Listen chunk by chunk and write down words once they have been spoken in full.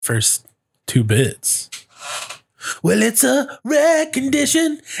first two bits. Well, it's a rare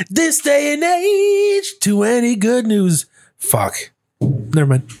condition this day and age to any good news. Fuck. Never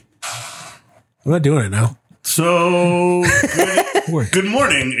mind. I'm not doing it now. So, good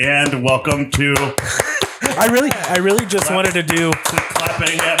morning and welcome to I really just wanted to do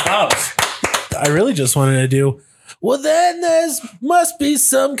Clapping at Bob's. I really just wanted to do. Well, then must be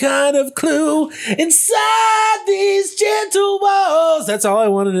some kind of clue inside these gentle walls. That's all I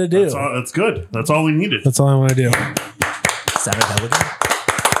wanted to do. That's good. That's all we needed. That's all I want to do. Sounded elegant.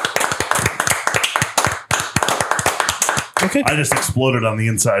 Okay. I just exploded on the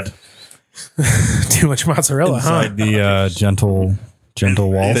inside. Too much mozzarella, Inside the gentle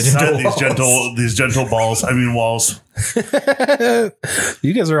walls. Inside these gentle balls. I mean walls.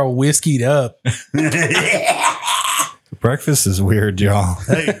 You guys are all whiskeyed up. Breakfast is weird, y'all.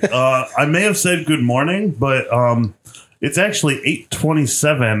 Hey, I may have said good morning, but it's actually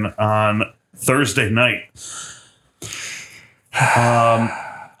 8:27 on Thursday night.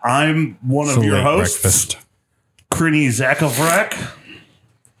 I'm one of your late hosts, breakfast. Crinny Zakovrak.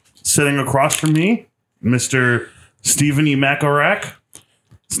 Sitting across from me, Mr. Stephen E. Bacharach.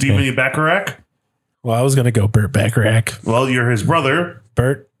 Stephen E. Bacharach. Well, I was going to go Burt Bacharach. Well, you're his brother,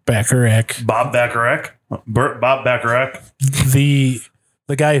 Burt Bacharach. Bob Bacharach. Bob Bacharach. The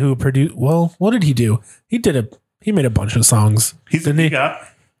guy who produced, well, what did he do? He made a bunch of songs. He's an didn't he? EGOT.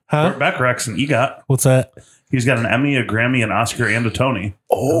 Huh? Burt Bacharach's an EGOT. What's that? He's got an Emmy, a Grammy, an Oscar, and a Tony.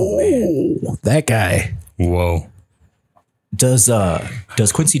 Oh, that guy. Whoa. Does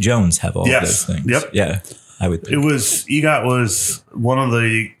Quincy Jones have all of Yes. those things? Yep. Yeah, I would think. EGOT was one of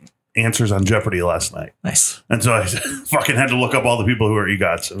the answers on Jeopardy last night. Nice. And so I fucking had to look up all the people who are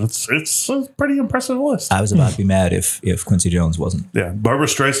EGOTs. And it's a pretty impressive list. I was about to be mad if Quincy Jones wasn't. Yeah. Barbara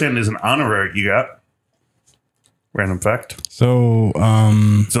Streisand is an honorary EGOT. Random fact. So,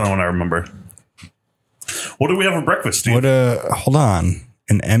 It's the only one I remember. What do we have for breakfast, Steve? hold on.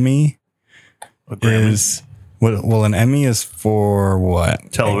 An Emmy A Grammy. is well, an Emmy is for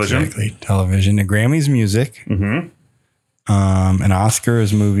what? Television. Exactly. Television. A Grammy's music. Mm-hmm. An Oscar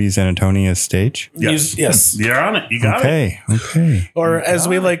is movies and a Tony is stage. Yes. Yes. You're on it. You got it. Okay. Or as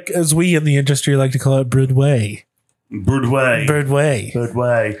we in the industry like to call it, Broadway. Broadway.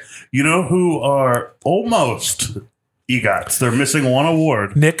 Broadway. You know who are almost EGOTs? They're missing one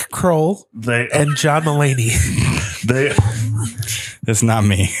award. Nick Kroll They and John Mulaney. It's not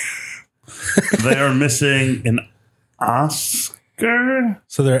me. they are missing an Oscar.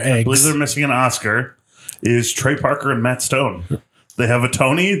 So they're I believe eggs. they're missing an Oscar. Is Trey Parker and Matt Stone? They have a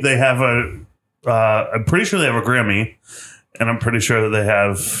Tony. They have I'm pretty sure they have a Grammy, and I'm pretty sure that they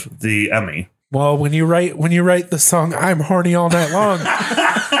have the Emmy. Well, when you write the song "I'm Horny All Night Long,"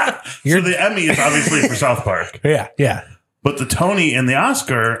 So the Emmy is obviously for South Park, yeah. but the Tony and the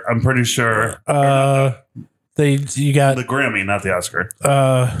Oscar, I'm pretty sure, You got the Grammy, not the Oscar.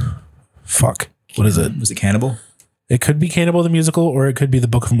 fuck. What is it? Was it Cannibal? It could be Cannibal the Musical, or it could be the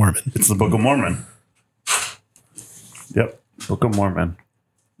Book of Mormon. It's the Book of Mormon. Yep, Book of Mormon.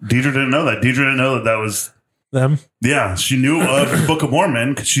 Deidre didn't know that. Deidre didn't know that was. Them. Yeah, she knew of Book of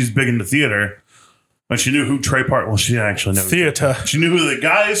Mormon because she's big into theater. But she knew who Trey Parker. Well, she didn't actually know. Theater. She knew who the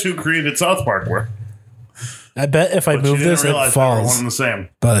guys who created South Park were. I bet if I But she move didn't this, it realize they were one falls. and the same.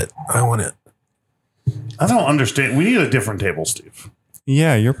 But I want it. I don't understand. We need a different table, Steve.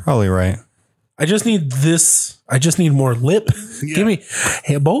 Yeah, you're probably right. I just need this. I just need more lip. Yeah. Give me,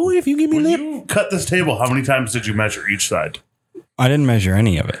 hey boy, if you give me When lip, you cut this table, how many times did you measure each side? I didn't measure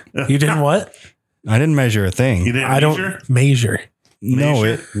any of it. you didn't what? I didn't measure a thing. You didn't I measure? don't measure.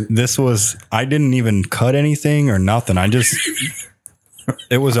 No, I didn't even cut anything or nothing.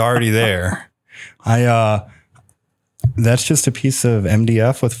 It was already there. That's just a piece of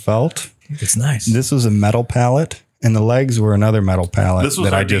MDF with felt. It's nice. This was a metal pallet, and the legs were another metal pallet This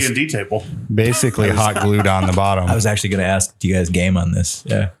was that our I just D&D table. basically hot glued on the bottom. I was actually going to ask, do you guys game on this?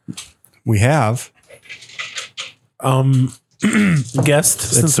 Yeah. We have. Guessed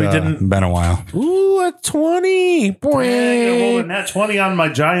since we didn't. Been a while. Ooh, a 20. Yeah, you're rolling that 20 on my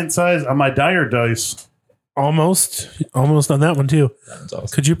giant size, on my dire dice. Almost on that one too. That's awesome.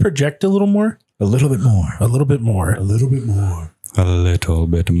 Could you project a little more? A little bit more. A little bit more. A little bit more. A little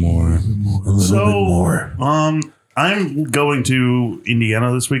bit more. I'm going to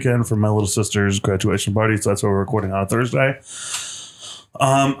Indiana this weekend for my little sister's graduation party. So that's why we're recording on a Thursday.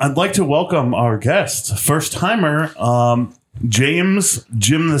 I'd like to welcome our guest, first timer, James,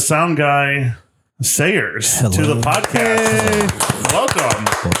 Jim the Sound Guy Sayers, to the podcast. Welcome.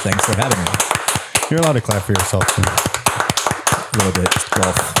 Well, thanks for having me. You're allowed to clap for yourself too. A little bit. Just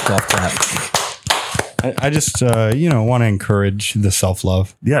golf clap. I just want to encourage the self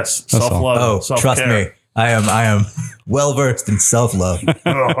love. Yes, all. self love. Oh, trust me. I am well versed in self-love.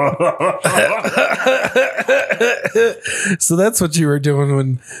 So that's what you were doing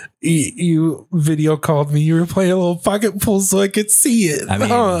when you video called me. You were playing a little pocket pool so I could see it. I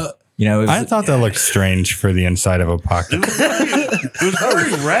mean, it was, I thought that looked strange for the inside of a pocket. It was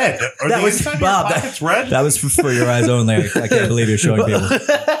very red. Are that the was inside of Bob. your pockets red? That was for your eyes only. I can't believe you're showing people.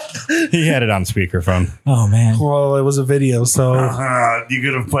 He had it on speakerphone. Oh man! Well, it was a video, so You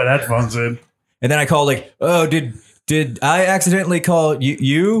could have put headphones in. And then I called like, oh, did I accidentally call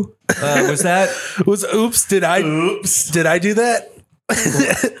you? Was that? oops? Did I do that?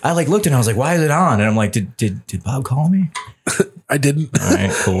 I like looked and I was like, why is it on? And I'm like, did Bob call me? I didn't. All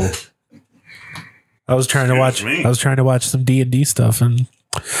right, cool. I was trying to watch. me. I was trying to watch some D&D stuff, and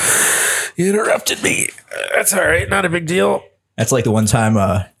you interrupted me. That's all right. Not a big deal. That's like the one time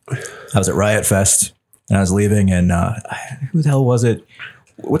I was at Riot Fest and I was leaving, and who the hell was it?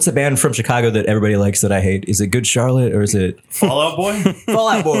 What's the band from Chicago that everybody likes that I hate? Is it Good Charlotte or is it Fallout Boy? Fall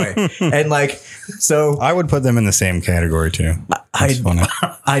Out Boy? And like, so I would put them in the same category too. That's funny.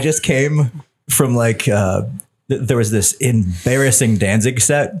 I just came from like there was this embarrassing Danzig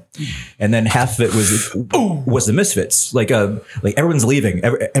set, and then half of it was the Misfits. Like everyone's leaving.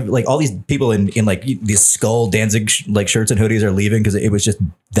 Like all these people in like these skull Danzig like shirts and hoodies are leaving because it was just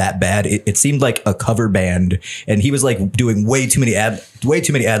that bad. It seemed like a cover band, and he was like doing way too many ad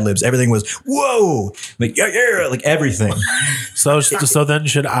libs. Everything was whoa, like yeah, like everything. So then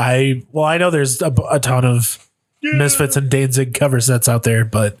should I? Well, I know there's a ton of Misfits and Danzig cover sets out there,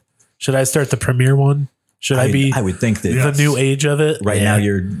 but should I start the premiere one? Should I be? I would think that the new age of it. right now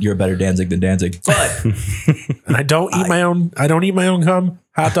you're a better Danzig than Danzig, but And I don't eat my own. I don't eat my own cum,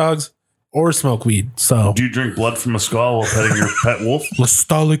 hot dogs, or smoke weed. So Do you drink blood from a skull while petting your pet wolf?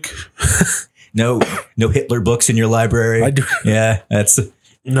 Lastolic. no Hitler books in your library. I do. Yeah, that's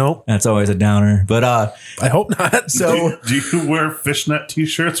always a downer. But I hope not. so Do you wear fishnet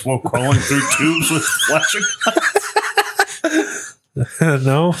t-shirts while crawling through tubes with flashing?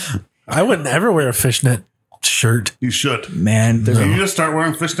 No, I would never wear a fishnet shirt. You should. man, there's You a just start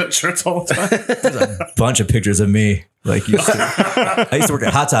wearing fishnet shirts all the time. bunch of pictures of me. Like I used to work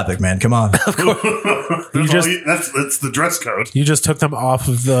at Hot Topic, man. Come on. That's just- that's the dress code. You just took them off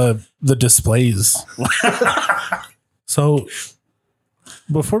of the displays. So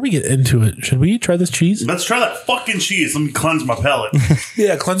before we get into it, should we try this cheese? Let's try that fucking cheese. Let me cleanse my palate.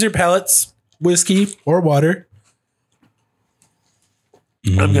 Yeah, cleanse your palates, whiskey or water.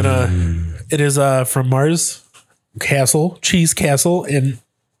 I'm gonna. It is from Mars Castle, Cheese Castle in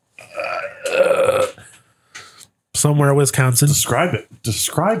somewhere Wisconsin. Describe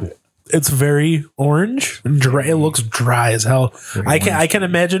it. It's very orange and dry. It looks dry as hell. I can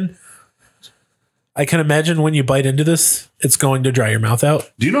imagine. I can imagine when you bite into this, it's going to dry your mouth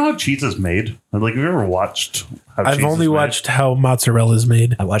out. Do you know how cheese is made? Like, have you ever watched how I've cheese only is made? watched how mozzarella is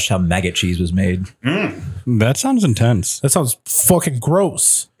made. I watched how maggot cheese was made. That sounds intense. That sounds fucking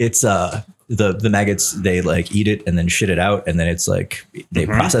gross. It's the maggots, they like eat it and then shit it out, and then it's like they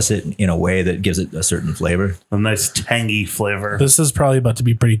process it in a way that gives it a certain flavor. A nice tangy flavor. This is probably about to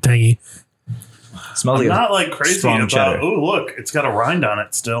be pretty tangy. It smells I'm like not like crazy strong about, cheddar. oh, look, it's got a rind on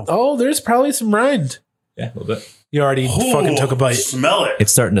it still. Oh, there's probably some rind. Yeah, a little bit. You already fucking took a bite. Smell it.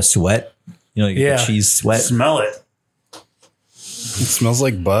 It's starting to sweat. You know, you get Yeah. the cheese sweat. Smell it. It smells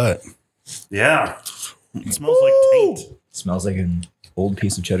like butt. Yeah. It smells like taint. It smells like an old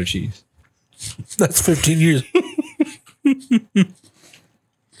piece of cheddar cheese. That's 15 years.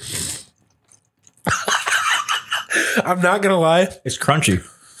 I'm not gonna lie. It's crunchy.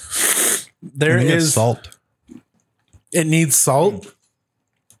 There I think it's is salt. It needs salt.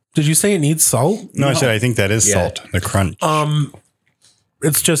 Did you say it needs salt? No, I said I think that is Yeah. salt. The crunch.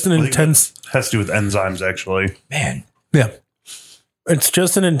 It's just an I think intense. that has to do with enzymes, actually. Man, Yeah. It's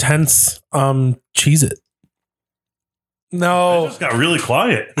just an intense cheese it. It No. just got really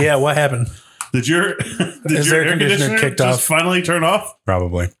quiet. Yeah, what happened? Did your air conditioner kicked just off? finally turn off?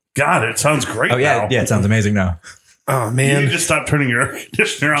 Probably. God, it sounds great. oh yeah, now. yeah, it sounds amazing now. Oh You man. just stop turning your air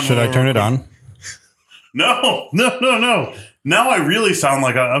conditioner on. Should I turn it on? No. Now I really sound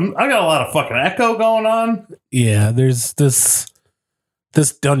like I got a lot of fucking echo going on. Yeah, there's this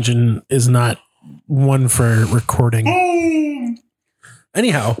dungeon is not one for recording. Boom.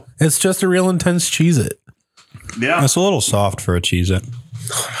 Anyhow, it's just a real intense cheese it. Yeah. It's a little soft for a Cheez-It.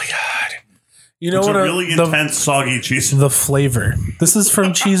 You know It's what? a really intense, soggy cheese. The flavor. This is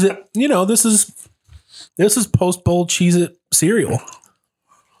from Cheez It. You know, this is post bowl Cheez It cereal.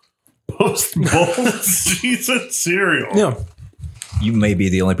 Post bowl cheese and cereal. Yeah. You may be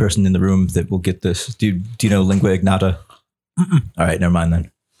the only person in the room that will get this. Do you know lingua ignota? All right, never mind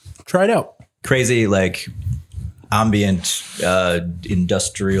then. Try it out. Crazy, like ambient,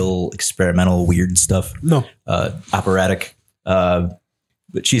 industrial, experimental, weird stuff. No. Operatic.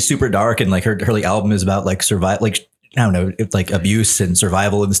 But she's super dark, and like her like album is about like survive, like I don't know, it's like abuse and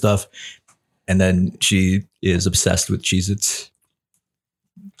survival and stuff. And then she is obsessed with Cheez-Its.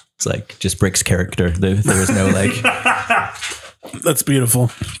 It's like just Brick's character. There is no like. That's beautiful.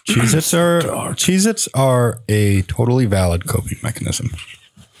 Cheez-Its are a totally valid coping mechanism.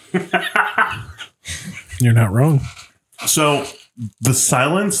 You're not wrong. So the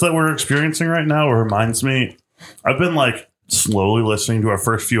silence that we're experiencing right now reminds me, I've been like slowly listening to our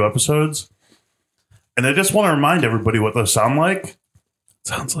first few episodes, and I just want to remind everybody what those sound like. It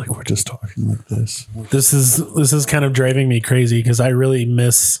sounds like we're just talking like this. This is kind of driving me crazy because I really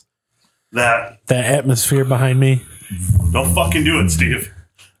miss That atmosphere behind me. don't fucking do it, Steve.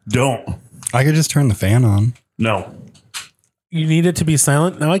 Don't. I could just turn the fan on. No. You need it to be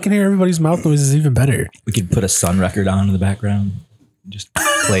silent. Now I can hear everybody's mouth noises even better. We could put a Sun record on in the background. Just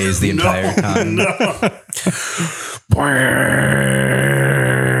plays the entire time. No.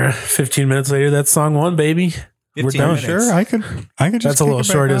 15 minutes later, that's song one, baby. We're 15 done. minutes. Sure, I could just. That's a little kick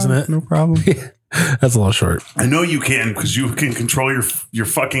back short, on. isn't it? No problem. That's a little short. I know you can because you can control your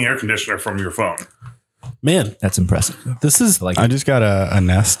fucking air conditioner from your phone. Man, That's impressive. this is Like I just got a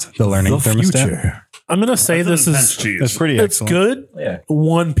Nest, the learning thermostat. future. I'm going to say That's this intense is cheese. That's pretty it's excellent. good. yeah.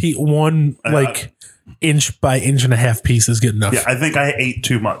 Uh, Like inch by inch and a half piece is good enough. Yeah, I think I ate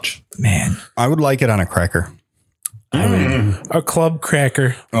too much. Man. I would like it on a cracker. A club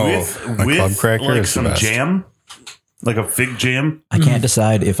cracker. With club cracker like is the some best. jam, like a fig jam. I can't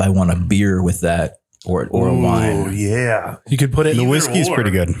decide if I want a beer with that or a Oh wine. yeah, You could put it. The whiskey's or.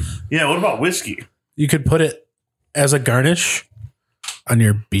 pretty good. yeah. What about whiskey? You could put it as a garnish on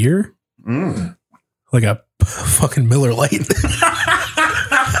your beer, like a fucking Miller Lite.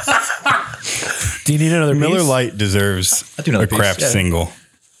 Do you need another Miller piece? Lite deserves I'll do another a piece, craft yeah. single.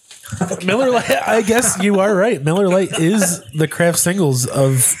 Miller Lite. I guess you are right. Miller Lite is the craft singles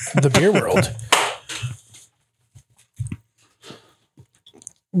of the beer world.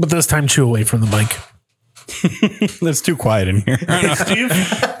 But this time, chew away from the mic. It's too quiet in here. Hey, Steve,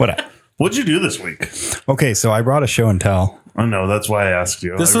 What? what'd you do this week? Okay, so I brought a show and tell. I know that's why I asked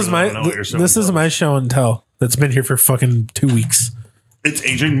you. This I is really my don't know what your show this is does. my show and tell that's been here for fucking 2 weeks. It's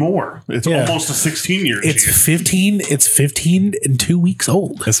aging more. It's Yeah. almost a 16-year. It's 15. It's 15 and 2 weeks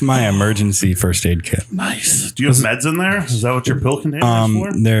old. This is my emergency first aid kit. nice. Do you have meds in there? Is that what your pill container is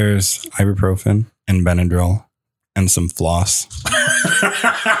for? There's ibuprofen and Benadryl and some floss.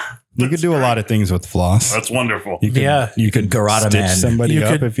 You could do a lot of things with floss. That's wonderful. You could, Yeah. you could Garrote stitch man. somebody You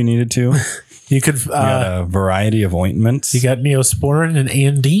up could- if you needed to. You You could got a variety of ointments. you got Neosporin and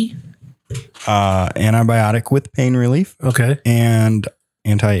A&D. Antibiotic with pain relief Okay. and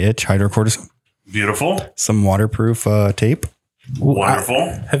anti-itch hydrocortisone. Beautiful. Some waterproof tape.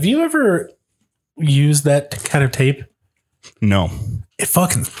 Wonderful. Have you ever used that kind of tape? No.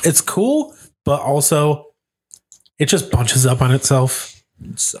 It's cool, but also it just bunches up on itself.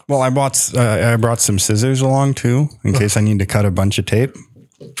 Well, I brought some scissors along too in case I need to cut a bunch of tape.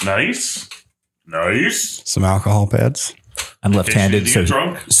 Nice. Nice. Some alcohol pads. I'm left-handed, Do you so get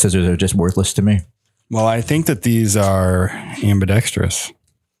drunk? scissors are just worthless to me. Well, I think that these are ambidextrous.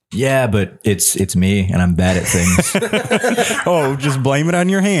 Yeah, but it's me, and I'm bad at things. Oh, just blame it on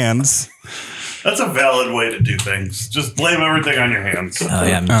your hands. That's a valid way to do things. Just blame everything on your hands. Oh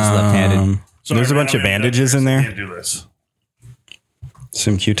yeah, I'm just left-handed. Sorry, There's a man, bunch of I'm bandages in ambidextrous. there. Can't do this.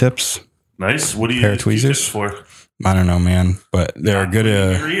 Some Q-tips. Nice. What do you Pair of use tweezers? Q-tips for? I don't know, man, but they're a good.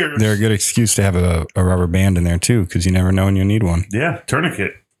 in your ears. They're a good excuse to have a rubber band in there too, because you never know when you need one. Yeah,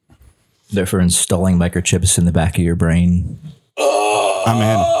 tourniquet. They're for installing microchips in the back of your brain. I'm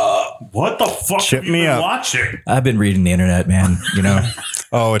in. What the fuck Chip have you me been up. watching? I've been reading the internet, man. You know,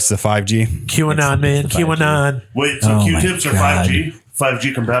 Oh, it's the 5G. QAnon, man. the 5G. QAnon. Wait, so Oh my Q-tips are God. 5G?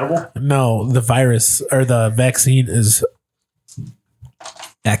 5G compatible? No, the virus or the vaccine is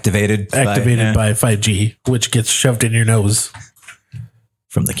activated by 5G, which gets shoved in your nose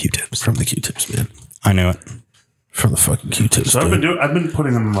from the Q-tips. from the Q-tips, man. I knew it. From the fucking Q-tips. So I've dude. been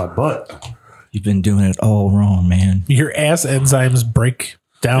putting them in my butt. You've been doing it all wrong, man. Your ass enzymes break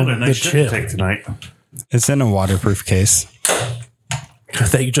down What a the nice shit to chip take tonight. It's in a waterproof case.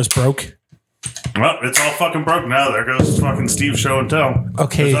 that you just broke. Well, it's all fucking broke now. There goes fucking Steve's show and tell.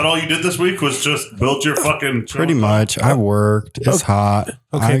 Okay. Is that all you did this week? Was just build your fucking show Pretty and tell? much. I worked. It's hot.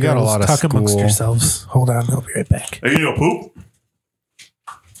 Okay, I got a girls, lot of talk amongst school. yourselves. Hold on, I'll be right back. Are you gonna poop?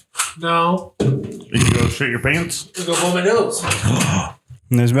 No. You go shit your pants? You go blow my nose.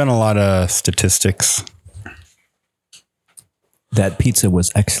 And there's been a lot of statistics. That pizza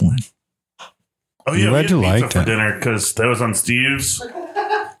was excellent. Oh yeah, Glad we you had pizza liked for it. dinner because that was on Steve's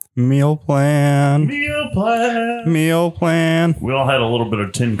Meal plan. meal plan. Meal plan. We all had a little bit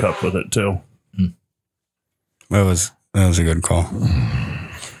of tin cup with it too. That was a good call.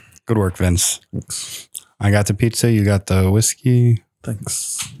 Good work, Vince. I got the pizza. You got the whiskey.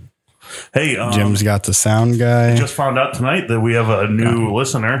 Thanks. Hey, Jim's got the sound guy. just found out tonight that we have a new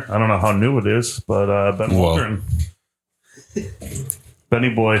listener. I don't know how new it is, but Ben Whoa. Waldron. Benny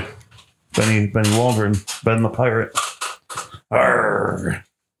boy. Benny Waldron. Ben the pirate. Arr.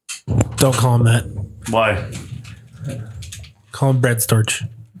 Don't call him that. Why? Call him Bread Storch.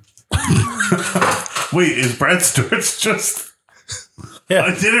 Wait, is Brad Stewart's just... Yeah.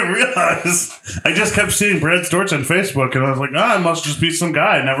 I didn't realize. I just kept seeing Brad Storch on Facebook, and I was like, it must just be some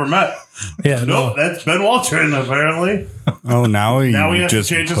guy I never met. Yeah, Nope, no. that's Ben Waldron, apparently. Oh, now Now we you have just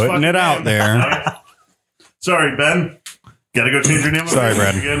to change his putting fucking it out name. there. Sorry, Ben. Gotta go change your name. Sorry,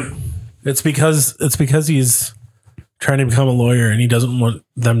 Brad. Again. It's because he's trying to become a lawyer and he doesn't want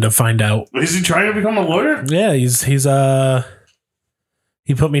them to find out. Is he trying to become a lawyer? Yeah, he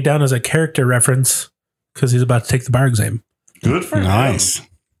put me down as a character reference because he's about to take the bar exam. Good for him. Nice.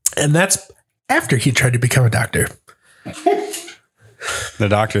 And that's after he tried to become a doctor. The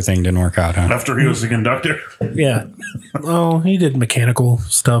doctor thing didn't work out, huh? After he was a conductor. Yeah. Oh, he did mechanical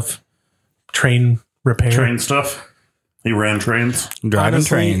stuff, train repair. Train stuff. He ran trains. Driving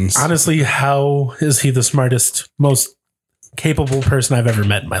trains. Honestly, how is he the smartest, most capable person I've ever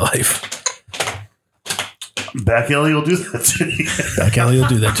met in my life? Back alley will do that to you. Back alley will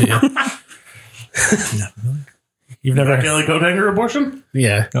do that to you. You've Back never, alley coat hanger abortion?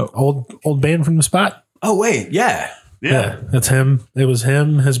 yeah, old band from the spot. Oh wait, yeah. Yeah. That's him. It was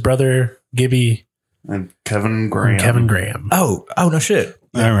him, his brother Gibby, And Kevin Graham. and Kevin Graham. Oh no shit.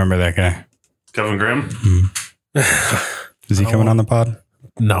 I remember that guy. Kevin Graham? Is he coming on the pod?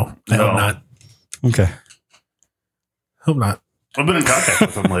 No, I No. hope not. Okay. Hope not. I've been in contact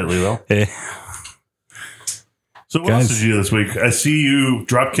with him lately, though. Hey. So what Guys. else did you do this week? I see you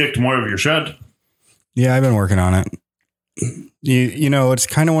drop kicked more of your shed. Yeah, I've been working on it. You know, it's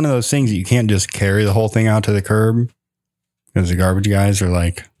kind of one of those things that you can't just carry the whole thing out to the curb because the garbage guys are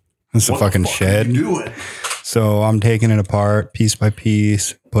like, "This is a What the fucking fuck are shed." you doing? So I'm taking it apart piece by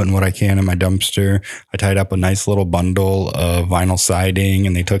piece, putting what I can in my dumpster. I tied up a nice little bundle of vinyl siding,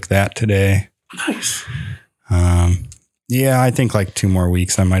 and they took that today. Nice. Yeah, I think like 2 more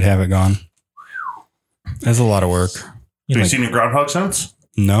weeks, I might have it gone. That's a lot of work. Have you seen your groundhog since?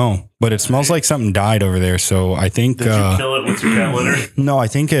 No, but it smells like something died over there. So I think Did you kill it with your cat litter? no, I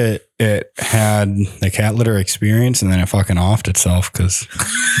think it had the cat litter experience and then it fucking offed itself because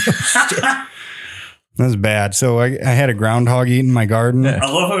that was bad. So I had a groundhog eating my garden. I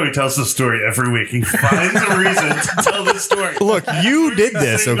love how he tells the story every week. He finds a reason to tell the story. Look, you did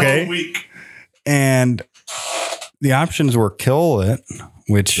this, Single okay? Week. And the options were kill it,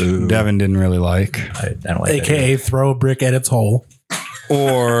 which Devin didn't really like, I don't like that. AKA throw a brick at its hole.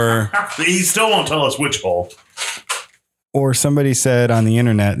 or He still won't tell us which hole. somebody said on the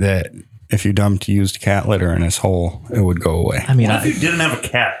internet that if you dumped used cat litter in his hole, it would go away. I mean, What if you didn't have a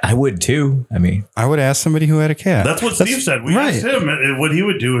cat? I would too. I mean, I would ask somebody who had a cat. That's what Steve said. We right. asked him what he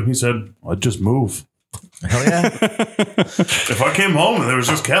would do, and he said, I'd just move. hell yeah. If I came home and there was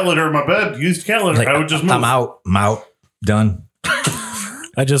just cat litter in my bed, used cat litter, Like, I would just move. I'm out. Done.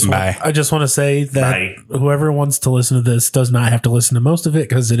 I just Bye. want to say that Bye. whoever wants to listen to this does not have to listen to most of it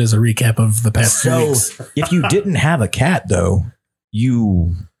because it is a recap of the past 2 So weeks. if you didn't have a cat though,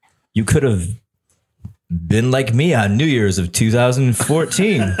 you could have been like me on New Year's of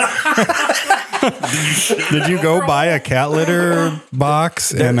 2014. Did you go buy a cat litter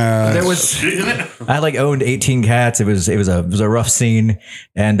box and There was I like owned 18 cats. It was a rough scene,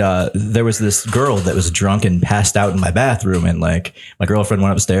 and there was this girl that was drunk and passed out in my bathroom, and like my girlfriend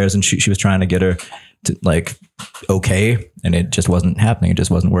went upstairs and she was trying to get her to like okay, and it just wasn't happening. It just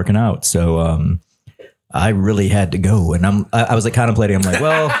wasn't working out. So I really had to go, and I was like contemplating. I'm like,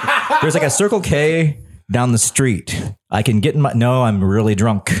 well, there's like a Circle K down the street. I can get in my, no, I'm really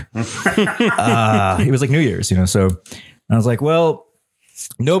drunk. It was like New Year's, you know? So I was like, well,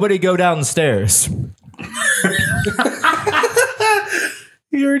 nobody go down the stairs.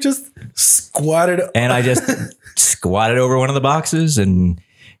 You were just squatted. And I just squatted over one of the boxes and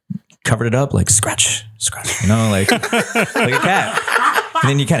covered it up like scratch, you know, like a cat. And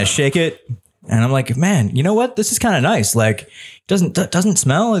then you kind of shake it And I'm like, man, you know what? This is kind of nice. Like, doesn't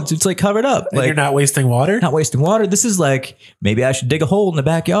smell. It's like covered up. And Like, you're not wasting water. not wasting water. This is like, maybe I should dig a hole in the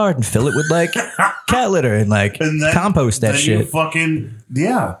backyard and fill it with like cat litter and like And then, compost that then You shit. fucking,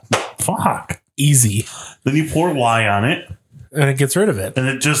 yeah. Fuck. Easy, Then you pour lye on it and it gets rid of it. and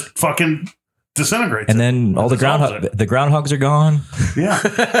it just fucking disintegrates. And it. then all the Dissolves it. groundhogs are gone. Yeah.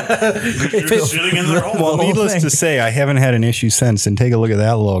 You're just sitting in their hole. Well, whole needless thing. to say, I haven't had an issue since. And take a look at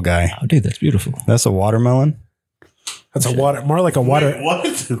that little guy. Oh, dude, that's beautiful. That's a watermelon. That's a water, more like a water. Wait,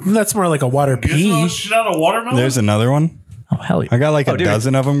 what? That's more like a water You throw pea. shit out of watermelon? There's another one. Oh, hell yeah. I got like a Oh, dude,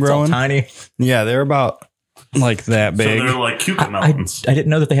 dozen of them It's all growing. tiny. Yeah, they're about like that so big. they're like I cucumelons. didn't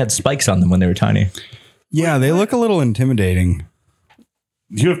know that they had spikes on them when they were tiny. Yeah, they look a little intimidating.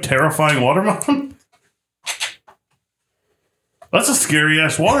 You have terrifying watermelon? That's a scary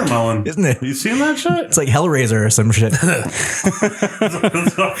ass watermelon. Isn't it? You seen that shit? It's like Hellraiser or some shit.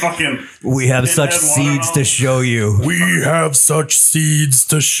 It's a fucking We have such Pinhead seeds to watermelon. show you. We have such seeds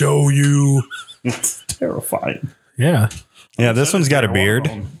to show you. it's terrifying. Yeah. Yeah, this one's got a beard.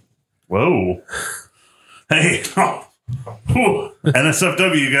 Whoa. Hey. Whew.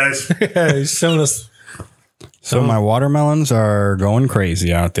 NSFW, you guys. Yeah, he's showing us. So my watermelons are going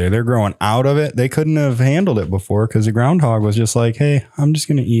crazy out there. They're growing out of it. They couldn't have handled it before because the groundhog was just like, hey, I'm just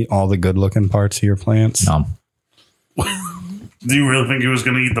going to eat all the good looking parts of your plants. Nom. Do you really think he was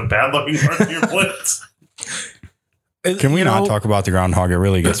going to eat the bad looking part of your plants? Can we not talk about the groundhog? It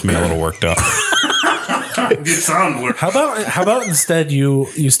really gets me a little worked up. You sound weird. How about instead you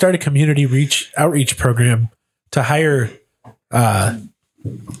start a community outreach program to hire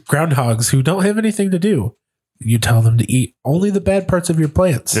groundhogs who don't have anything to do. You tell them to eat only the bad parts of your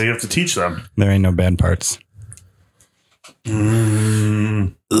plants. So you have to teach them. There ain't no bad parts.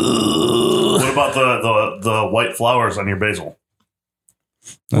 What about the white flowers on your basil?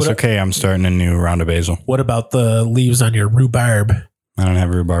 That's What- okay. I'm starting a new round of basil. What about the leaves on your rhubarb? I don't have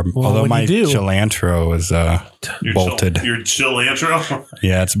rhubarb. Well, Although when my you do- cilantro is Your bolted. Your cilantro?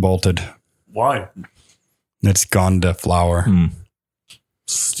 Yeah, it's bolted. Why? It's gone to flower.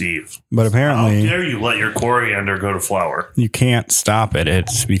 Steve. But How apparently dare you let your coriander go to flower? you can't stop it.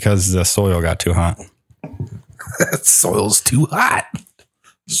 It's because the soil got too hot. That soil's too hot.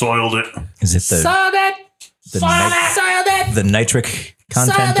 Soiled it. Is it the nitric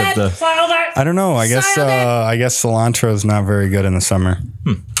content of the? I don't know. I guess cilantro is not very good in the summer.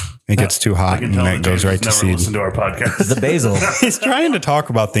 It gets too I hot can and tell it that goes James right to has never seed. listened to our podcast. The basil. He's trying to talk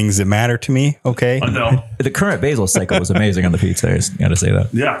about things that matter to me. Okay. I know. The current basil cycle was amazing on the pizza. I just gotta say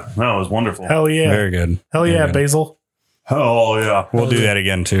that. Yeah. No, it was wonderful. Hell yeah. Very good. Hell Very yeah, good. basil. Oh, yeah. We'll do that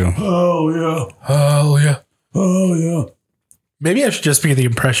again too. Oh, yeah. Oh yeah. Oh, yeah. Maybe I should just be the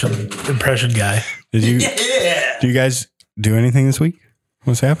impression guy. Did you? Do you guys do anything this week?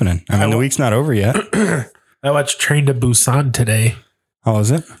 What's happening? I mean, the week's not over yet. I watched Train to Busan today. How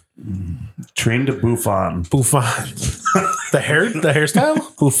was it? Train to Buffon. Buffon. the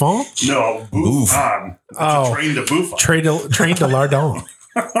hairstyle? Buffon? No, Buffon. It's Oh. a train to Buffon. Train to Lardon.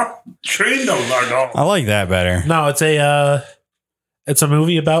 Train to Lardon. I like that better. No, it's a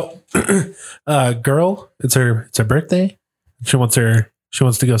movie about a girl. It's her birthday. She wants to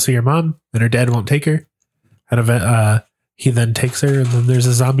go see her mom, and her dad won't take her. And he then takes her, and then there's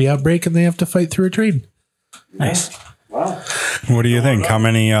a zombie outbreak, and they have to fight through a train. Nice. Wow. What do you think? How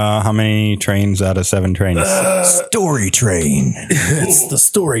many trains out of 7 trains? Story train. It's the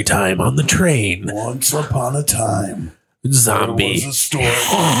story time on the train. Once upon a time, Zombie. there was a story.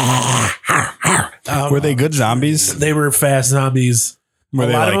 Were they good zombies? They were fast zombies. Were A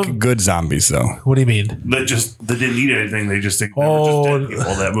they lot of like them- good zombies though? What do you mean? They didn't need anything. They were just dead Oh, people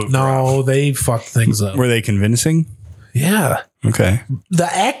that moved around. no, they fucked things up. Were they convincing? Yeah. Okay. The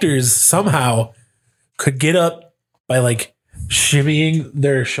actors somehow could get up by like shimmying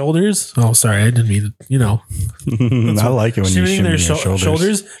their shoulders. Oh, sorry. I didn't mean, I like it when you shimmying shimmy their your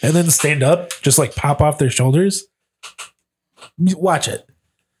shoulders. and then stand up, just like pop off their shoulders. Watch it.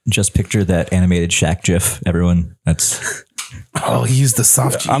 Just picture that animated Shaq GIF. Everyone, that's Oh, he used the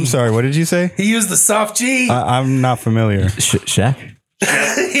soft G. I'm sorry. What did you say? He used the soft G. I'm not familiar. Shaq.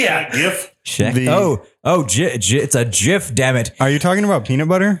 Yeah. GIF. Shaq. The- It's a GIF. Damn it. Are you talking about peanut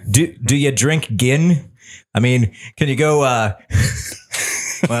butter? Do you drink gin? I mean, can you go?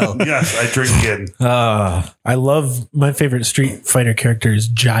 Well, Yes, I drink gin. I love my favorite Street Fighter character is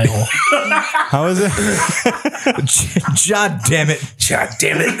Gile. How is it? God damn it. God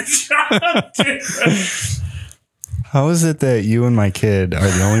damn it. How is it that you and my kid are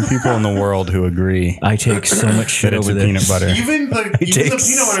the only people in the world who agree I take so much shit that it's over a peanut this. butter? Even the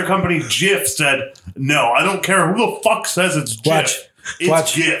peanut butter company Jif said, no, I don't care who the fuck says it's Jif. Watch. It's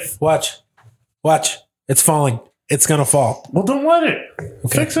Watch. Jif. Watch. Watch. It's falling. It's going to fall. Well, don't let it.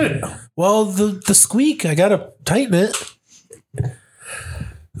 Fix it. Well, the squeak, I got to tighten it.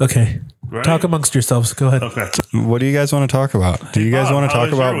 Okay. Right? Talk amongst yourselves. Go ahead. Okay. What do you guys want to talk about? Do you guys Bob, want to how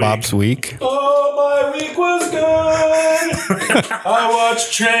talk was your about week? Bob's week? Oh, my week was good. I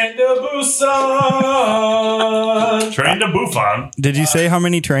watched Train to Busan. Train to Busan. Did you say how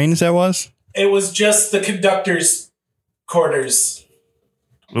many trains that was? It was just the conductor's quarters.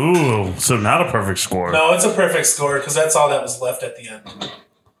 Ooh, so not a perfect score. No, it's a perfect score because that's all that was left at the end.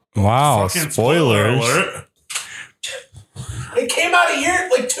 Wow, Fucking spoiler spoilers. alert. It came out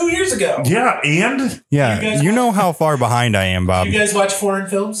 2 years ago. Yeah, and Yeah, you know how far behind I am, Bob. You guys watch foreign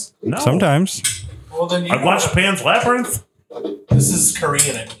films? no. Sometimes. Well, then you I watched Pan's Labyrinth. This is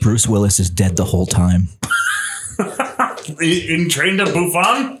Korean. I believe. Bruce Willis is dead the whole time. In Train to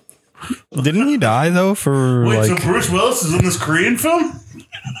Busan. Didn't he die though for Wait, like so Bruce Willis is in this Korean film?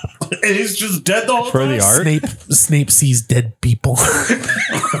 And he's just dead the whole for time? the art? Snape sees dead people.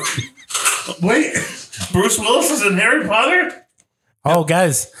 Wait, Bruce Willis is in Harry Potter? Oh,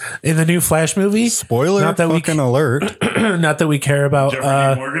 guys, in the new Flash movie, Spoiler Not that we fucking alert. not that we care about. Jeffrey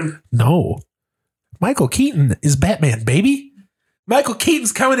Dean Morgan? No, Michael Keaton is Batman, baby. Michael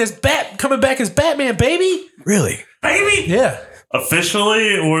Keaton's coming back as Batman, baby. Really? Baby? Yeah.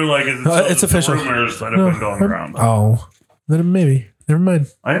 Officially, or like is it It's official. rumors that have been going around? Oh, then maybe. Never mind.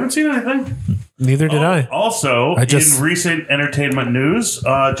 I haven't seen anything. Neither did I. Also, I just- in recent entertainment news,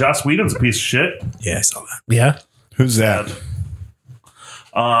 Joss Whedon's a piece of shit. Yeah, I saw that. Yeah. Who's that?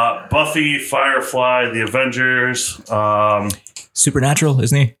 Buffy, Firefly, The Avengers. Supernatural,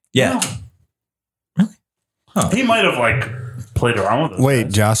 isn't he? Yeah. He might have played around with it. Wait,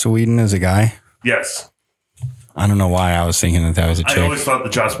 Joss Whedon is a guy? Yes. I don't know why I was thinking that was a I chick. always thought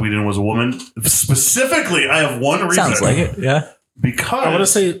that Joss Whedon was a woman. Specifically, I have one reason. Sounds like it. Yeah. Because I want to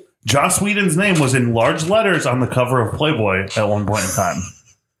say Joss Whedon's name was in large letters on the cover of Playboy at one point in time.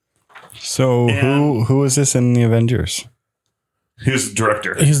 So who was this in the Avengers? He was the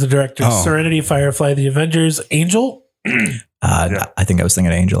director. he's the director. Oh. Serenity, Firefly, The Avengers, Angel. Yeah. I think I was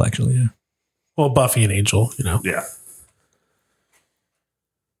thinking Angel, actually. Yeah. Well, Buffy and Angel, Yeah.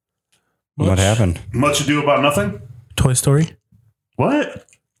 What happened? Much Ado About Nothing? Toy Story What?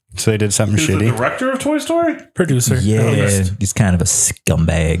 So they did something He was the shitty. director of Toy Story? producer. at Yeah. least. He's kind of a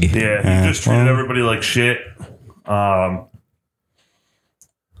scumbag. Yeah, he Yeah, just treated well- everybody like shit.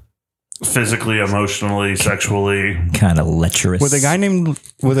 Physically, emotionally, sexually. Kind of lecherous. With a guy named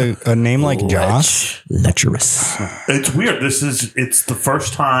with a name like Joss. Lecherous. It's weird. It's the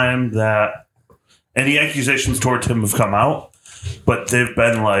first time that any accusations towards him have come out, but they've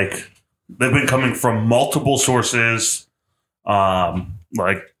been coming from multiple sources. I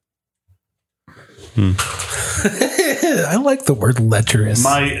like the word lecherous.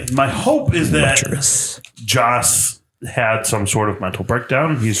 My hope is that Lecherous. Joss had some sort of mental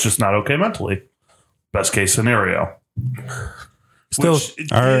breakdown. He's just not okay mentally. Best case scenario. Still,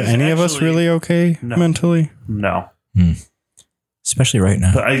 Which Are is any of us actually- really okay No. mentally? No. Especially right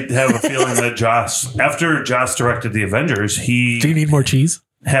now. But I have a feeling that after Joss directed The Avengers, do he you need more cheese?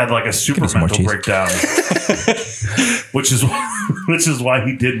 had a super me some more mental cheese. breakdown, which is why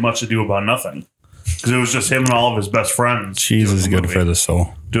he did Much Ado About Nothing, because it was just him and all of his best friends. Cheese doing is the good movie, for the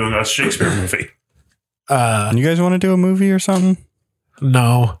soul. doing a Shakespeare movie. You guys want to do a movie or something?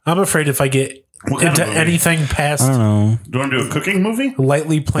 No, I'm afraid if I get What kind into of movie? anything past I don't know. Do you want to do a cooking movie?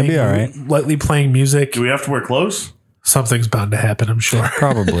 lightly playing music, Do we have to wear clothes? something's bound to happen. I'm sure.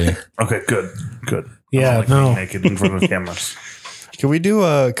 Probably. Okay, good. Yeah, I don't no. being naked in front of the cameras. Can we do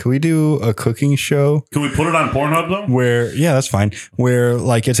a cooking show Can we put it on Pornhub though? where that's fine. Where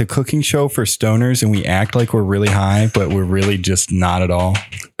it's a cooking show for stoners and we act like we're really high, but we're really just not at all.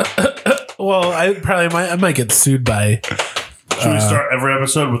 Well, I might get sued by. Should we start every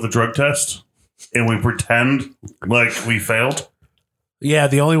episode with a drug test and we pretend like we failed? Yeah,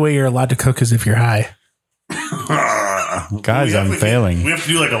 the only way you're allowed to cook is if you're high. Guys, We have I'm to- failing. We have to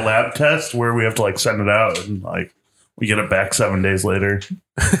do a lab test where we have to send it out and we get it back 7 days later.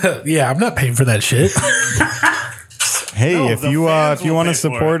 Yeah, I'm not paying for that shit. Hey, No, if the you fans will want pay to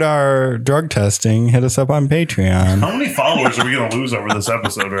for support our drug testing, hit us up on Patreon. How many followers are we going to lose over this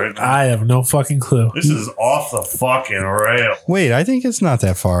episode right now? I have no fucking clue. This is off the fucking rail. Wait, I think it's not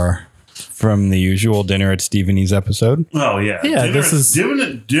that far from the usual Dinner at Stephenie's episode. Oh, yeah. Yeah, this is-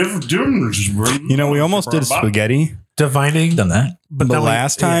 You know, we almost did spaghetti, Divining, Done that. but then we-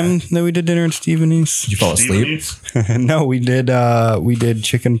 last time that we did Dinner at Stephenie's, Did you fall asleep? no, we did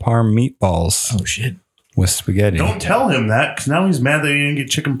chicken parm meatballs Oh, shit. with spaghetti. Don't tell him that because now he's mad that he didn't get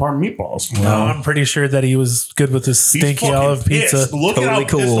chicken parm meatballs. No, I'm pretty sure that he was good with his He's stinky fucking olive pissed. pizza. Look at how Totally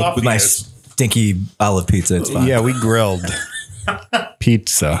pissed cool off with he my is. stinky olive pizza. It's fine. Yeah, we grilled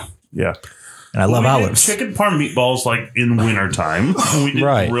pizza. Yeah. And I love We did olives. chicken parm meatballs like in wintertime. And we did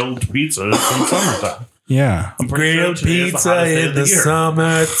Right. grilled pizza in summertime. Yeah. I'm pretty sure Grilled today is the pizza hottest day in of the year.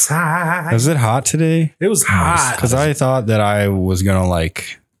 summertime. Was it hot today? It was hot. Because I thought that I was going to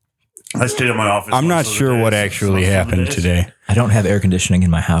like, I stayed in my office. I'm not most of the sure what days. actually Most of the happened days. today. I don't have air conditioning in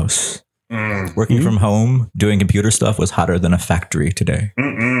my house. Working from home, doing computer stuff was hotter than a factory today.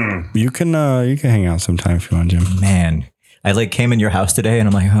 You can hang out sometime if you want, Jim. Man, I like came in your house today and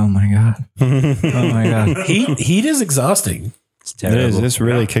I'm like, oh my God. Oh my God. Heat is exhausting. It's It terrible. is. This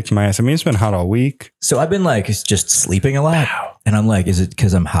really kicked my ass. I mean, it's been hot all week. So I've been like just sleeping a lot. And I'm like, is it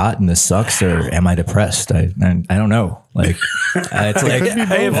because I'm hot and this sucks or am I depressed? I don't know. Like, it's like,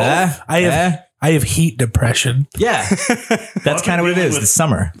 I have heat depression. yeah, that's kind of what it is. It's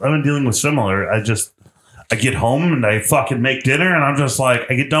summer. I've been dealing with similar. I get home and I fucking make dinner and I'm just like,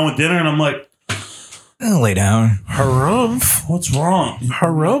 I get done with dinner and I'm like, I'll lay down. Harumph. what's wrong?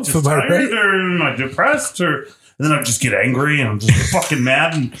 Harumph, Just am I tired right? or am I depressed or and then I just get angry and I'm just fucking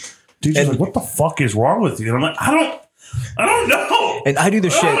mad and dude's just like, what the fuck is wrong with you? And I'm like, I don't know. And I do the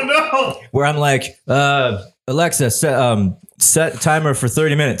I don't shit know. where I'm like, Alexa, set timer for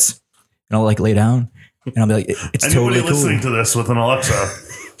 30 minutes. And I'll like lay down and I'll be like, it's Anybody totally cool. listening to this with an Alexa,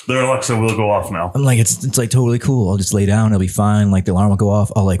 their Alexa will go off now. I'm like, it's like totally cool. I'll just lay down. It'll be fine. Like the alarm will go off.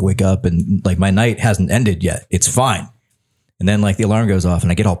 I'll like wake up and like my night hasn't ended yet. It's fine. And then like the alarm goes off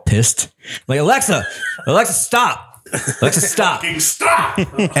and I get all pissed. I'm like, Alexa, stop. Alexa, stop. Fucking stop.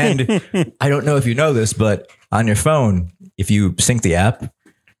 And I don't know if you know this, but on your phone, if you sync the app,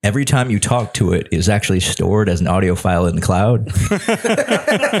 every time you talk to it is actually stored as an audio file in the cloud.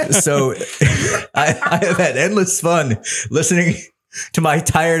 So I have had endless fun listening to my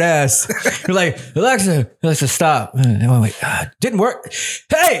tired ass. You're like, Alexa, stop. Oh, wait, didn't work.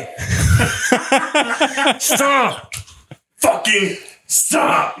 Hey, stop. Fucking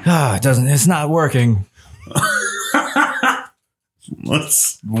stop. It's not working.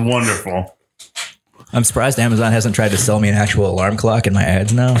 That's wonderful. I'm surprised Amazon hasn't tried to sell me an actual alarm clock in my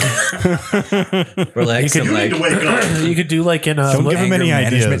ads now. Or like some You need like to wake up. You could do like in Don't give him anger any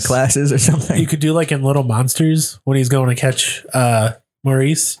management ideas. classes or something. you could do like in Little Monsters when he's going to catch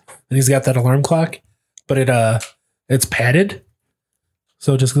Maurice and he's got that alarm clock, but it's padded,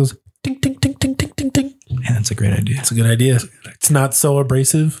 so it just goes ding ding ding ding ding ding ding. Man, that's a great idea. It's a good idea. It's not so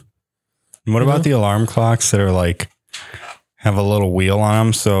abrasive. What about the alarm clocks that are like have a little wheel on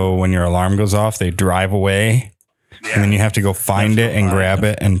them? So when your alarm goes off, they drive away, and then you have to go find it and grab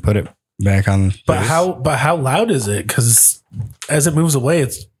it and put it back on. But how loud is it? Because as it moves away,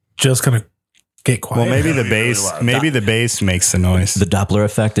 it's just gonna get quiet. Well, maybe Yeah, the it'd be really bass. loud. Maybe the bass makes the noise. The Doppler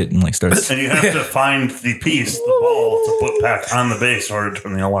effect, it like starts. And you have to find the piece, the ball, to put back on the base in order to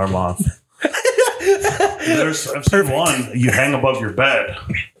turn the alarm off. I've seen one, you hang above your bed,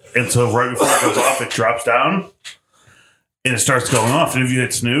 and so right before it goes off, it drops down, and it starts going off. And if you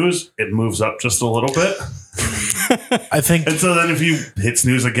hit snooze, it moves up just a little bit. I think And so then if you hit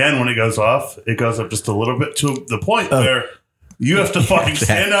snooze again when it goes off, it goes up just a little bit to the point where you have to fucking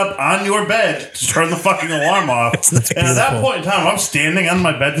stand up on your bed to turn the fucking alarm off. And at that point in time, I'm standing on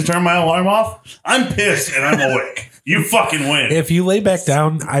my bed to turn my alarm off. I'm pissed and I'm awake. You fucking win. if you lay back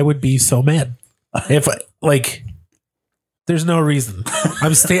down, I would be so mad. If like, there's no reason.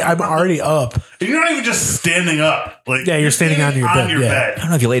 I'm already up. You're not even just standing up. Like Yeah, you're standing on your bed, yeah. I don't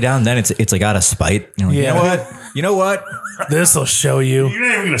know if you lay down, then it's like out of spite. You're like, Yeah. You know what? This will show you. You're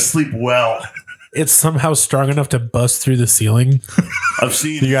not even gonna sleep well. It's somehow strong enough to bust through the ceiling. I've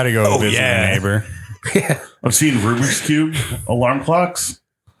seen You got to go visit yeah. a neighbor. I've seen Rubik's Cube alarm clocks.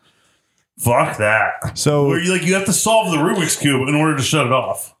 Fuck that. So Where you have to solve the Rubik's Cube in order to shut it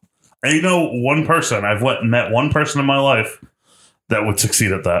off. And you know one person, I've met one person in my life that would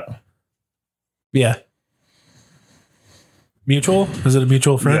succeed at that. Yeah. Mutual? Is it a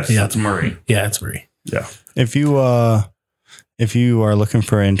mutual friend? Yes, Yeah. that's Murray. Yeah, it's Marie. Yeah. if you are looking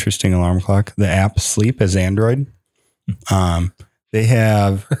for an interesting alarm clock, the app Sleep is Android. They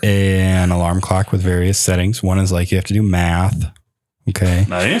have an alarm clock with various settings. One is like you have to do math. Okay.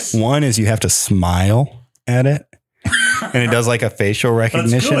 Nice. One is you have to smile at it, and it does like a facial That's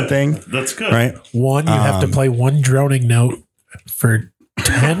recognition good. thing, That's good. right? One, you have to play one droning note for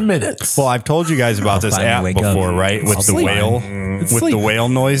 10 minutes. Well, I've told you guys about this finally app wake up. before, right? With the sleep. whale, It's with sleep. the whale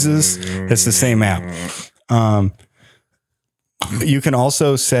noises. It's the same app. You can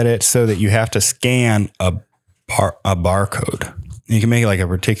also set it so that you have to scan a barcode. You can make it like a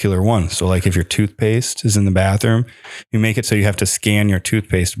particular one. So like if your toothpaste is in the bathroom, you make it so you have to scan your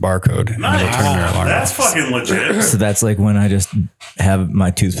toothpaste barcode and it'll turn your alarm That's off. fucking legit. So that's like when I just have my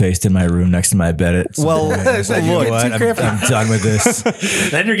toothpaste in my room next to my bed. Well, It's like, you know what? I'm done with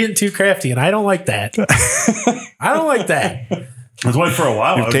this. Then you're getting too crafty, and I don't like that. I don't like that. That's why for a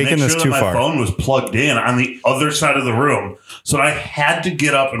while You've I would make taken sure this that too my far. phone was plugged in on the other side of the room, so I had to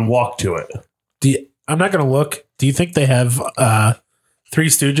get up and walk to it. I'm not going to look. Do you think they have Three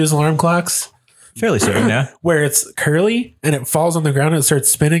Stooges alarm clocks Fairly certain, yeah. where it's curly and it falls on the ground and it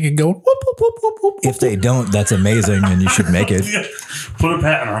starts spinning and going whoop, whoop, whoop, whoop, whoop, If they don't, that's amazing, and you should make it. Put a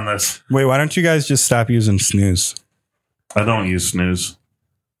patent on this. Wait, why don't you guys just stop using snooze? I don't use snooze.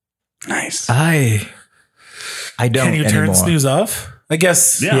 Nice. I don't Can you anymore. turn snooze off? I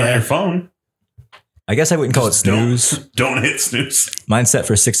guess. Yeah, on your phone. I guess I wouldn't call it Just snooze. Don't hit snooze. Mine's set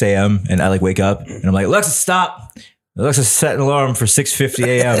for 6 a.m. and I like wake up and I'm like, Alexa, stop. Alexa, set an alarm for 6:50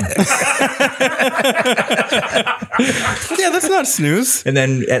 a.m. Yeah, that's not snooze. And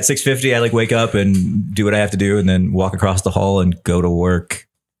then at 6:50, I like wake up and do what I have to do and then walk across the hall and go to work.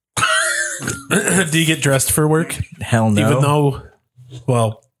 Do you get dressed for work? Hell no. Even though,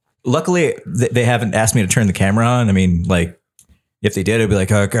 well, Luckily, they haven't asked me to turn the camera on. I mean, like, if they did, it'd be like,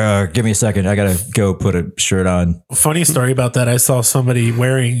 give me a second. I got to go put a shirt on. funny story about that. I saw somebody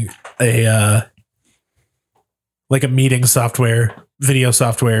wearing a like a meeting software, video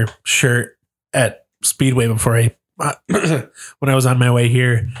software shirt at Speedway before I when I was on my way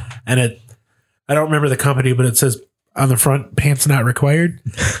here, and I don't remember the company, but it says on the front, pants not required.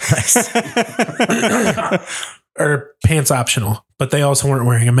 Or pants optional, but they also weren't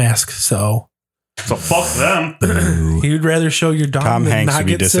wearing a mask, so So fuck them. you'd rather show your dog Tom than Hanks not would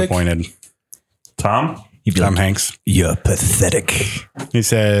be get sick. disappointed. Tom? You'd be Tom like, Hanks. you're pathetic. He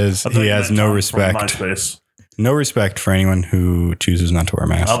says I thought he you has meant no Tom from respect. MySpace. No respect for anyone who chooses not to wear a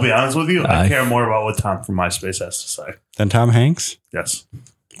mask. I'll be honest with you. I I- care more about what Tom from MySpace has to say. Then Tom Hanks? Yes.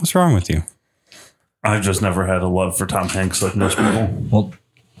 What's wrong with you? I've just never had a love for Tom Hanks like most people. Well,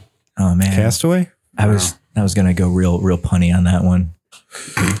 oh man, Castaway? I was gonna go real punny on that one.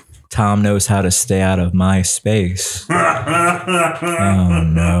 Tom knows how to stay out of my space. Oh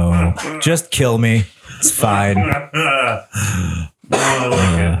no, just kill me. It's fine. I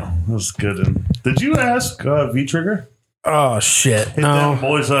like it. That was good. And did you ask V Trigger? Oh shit! Hit No, them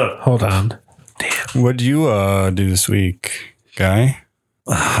boys up. hold on. What'd you do this week, Guy?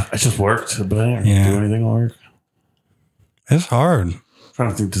 I just worked, but I didn't Yeah. do anything at work. It's hard. I'm trying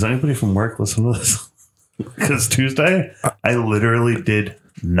to think, does anybody from work listen to this? Because Tuesday, I literally did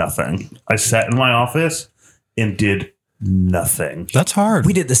nothing. I sat in my office and did nothing. That's hard.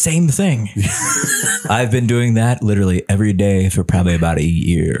 We did the same thing. I've been doing that literally every day for probably about a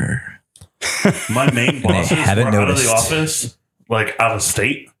year. My main bosses were out haven't of the noticed. office, like out of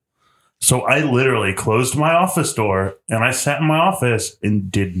state. So I literally closed my office door and I sat in my office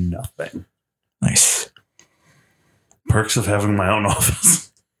and did nothing. Nice. Perks of having my own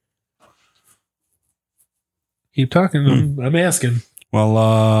office. Keep talking. I'm asking. Well,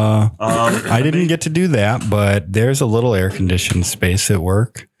 I didn't mean, get to do that, but there's a little air conditioned space at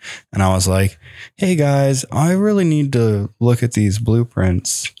work. And I was like, hey guys, I really need to look at these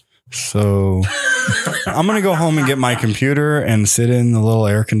blueprints. So I'm going to go home and get my computer and sit in the little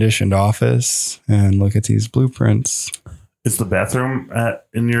air conditioned office and look at these blueprints. Is the bathroom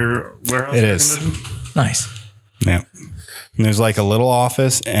in your warehouse? It air is. conditioned? Nice. Yeah. And there's like a little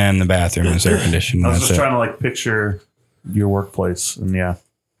office and the bathroom is air conditioned. I was That's just it. trying to like picture your workplace, and yeah,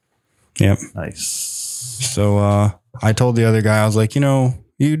 Yep. nice. So I told the other guy, I was like,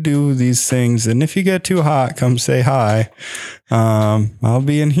 you do these things, and if you get too hot, come say hi. I'll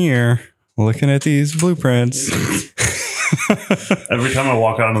be in here looking at these blueprints. Every time I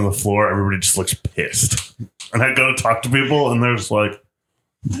walk out on the floor, everybody just looks pissed, and I go to talk to people, and they're just like,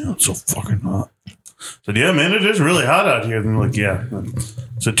 "Man, it's so fucking hot." I said, "Yeah, man, it is really hot out here." And they're like, "Yeah,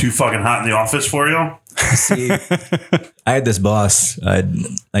 is it too fucking hot in the office for you?" See, I had this boss. I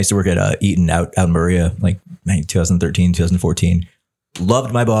used to work at Eaton out in Maria, like 2013, 2014.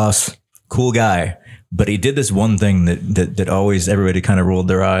 Loved my boss, cool guy, but he did this one thing that always everybody kind of rolled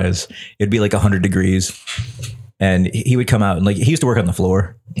their eyes. It'd be like 100 degrees, and he would come out and like he used to work on the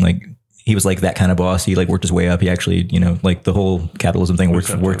floor. Like he was like that kind of boss. He like worked his way up. He actually, like the whole capitalism thing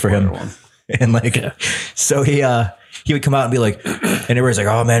worked for him. And like, so he would come out and be like, and everybody's like,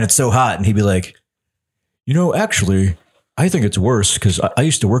 "Oh man, it's so hot," and he'd be like, actually, I think it's worse because I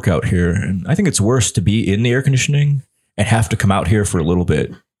used to work out here, and I think it's worse to be in the air conditioning and have to come out here for a little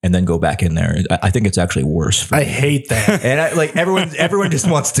bit and then go back in there. I think it's actually worse. I hate that. And everyone just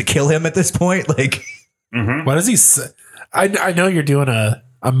wants to kill him at this point. Like, Why does he say? I know you're doing a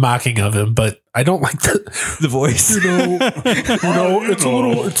mocking of him, but I don't like The voice. it's a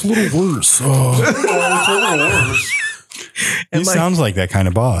little worse. He sounds like that kind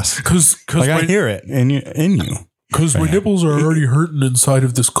of boss. Because Like I hear it in you. Because my nipples are already hurting inside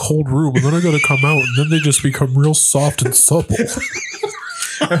of this cold room, and then I got to come out, and then they just become real soft and supple,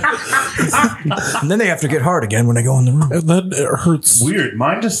 And then they have to get hard again when they go in the room. and then it hurts. Weird.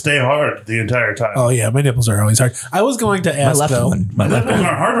 Mine just stay hard the entire time. Oh yeah, my nipples are always hard. I was going to My ask left though. one. My My left nipples one.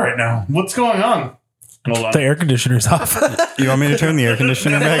 are hard right now. What's going on? Hold on. The air conditioner's off. You want me to turn the air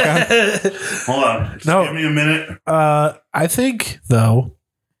conditioner back on? Hold on. Just No. give me a minute. I think though,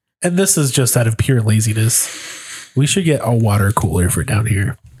 and this is just out of pure laziness, we should get a water cooler for down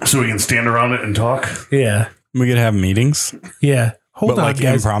here. So we can stand around it and talk. Yeah, We could have meetings, yeah. Hold but on, like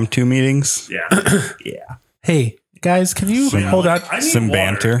guys. impromptu meetings. Yeah. Hey, guys, can you hold on? I need Some water.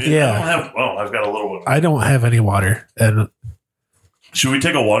 banter. And Yeah. I don't have. Oh, I've got a little one. I don't have any water, and Should we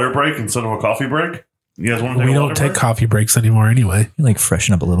take a water break instead of a coffee break? You guys want to take we a don't water take break? coffee breaks anymore anyway. Like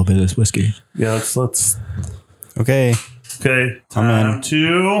freshen up a little bit of this whiskey. Yeah, let's. Okay. Okay. I'm in. Time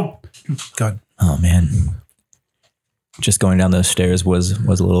to. God, Oh man. Just going down those stairs was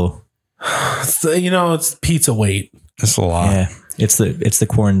a little it's pizza weight. That's a lot. yeah. It's the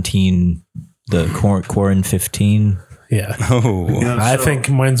quarantine quarantine 15. Yeah, Oh. Yeah, I so- think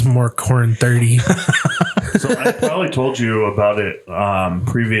mine's more corn 30. So I probably told you about it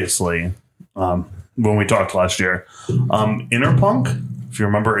previously when we talked last year. Interpunk, if you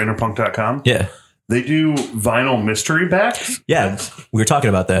remember interpunk.com, Yeah. they do vinyl mystery backs. Yeah. We were talking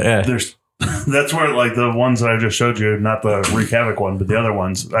about that. Yeah. There's that's where like the ones that I just showed you, not the Wreak Havoc one, but the other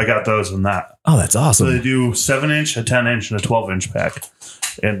ones. I got those in that. Oh, that's So awesome. they do 7-inch, a 10-inch, and a 12-inch pack,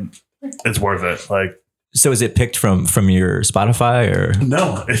 and it's worth it. Like So is it picked from your Spotify or?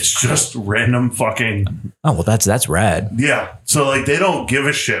 no, it's just random fucking. Oh, well, that's rad. Yeah. So like they don't give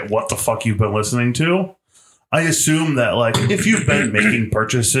a shit what the fuck you've been listening to. I assume that like if you've been making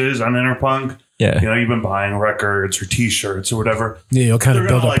purchases on Interpunk, Yeah. you know, you've been buying records or t-shirts or whatever. Yeah, you'll kind They're of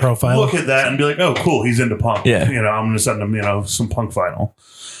build gonna a like profile. look at that and be like, oh, cool, he's into punk. Yeah. You know, I'm gonna send him, you know, some punk vinyl.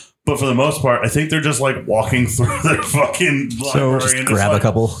 But for the most part, I think they're just like walking through their fucking library Just and grab like, a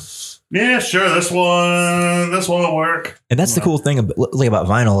couple. Yeah, sure, this one will work. And that's the cool thing about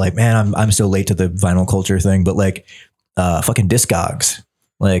vinyl. Like, man, I'm so late to the vinyl culture thing, but like, fucking Discogs.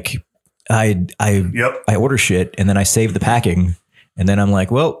 Like, I Yep. order shit and then I save the packing, and then I'm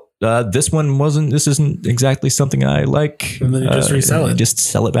like, well, this isn't exactly something I like. And then you just resell it. Just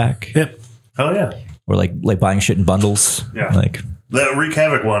sell it back. Yep. Hell yeah. Or like buying shit in bundles. Yeah. Like, That Wreak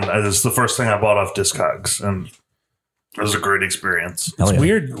Havoc one is the first thing I bought off Discogs, and it was a great experience. hell It's yeah.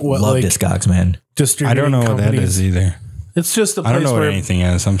 weird what Love like Discogs, man. I distributing don't know what that companies- is either. It's just a place I don't know what where anything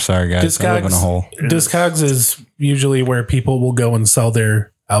is. I'm sorry, guys. I live in a hole. Discogs is usually where people will go and sell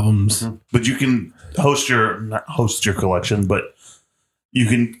their albums. But you can not host your collection, but you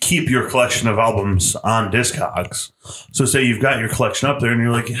can keep your collection of albums on Discogs. So say you've got your collection up there and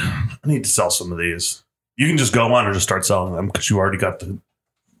you're like, I need to sell some of these. You can just go on and just start selling them because you already got the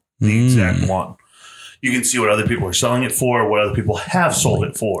exact one. You can see what other people are selling it for, what other people have sold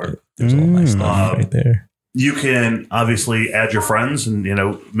it for. There's all my stuff right there. You can obviously add your friends and, you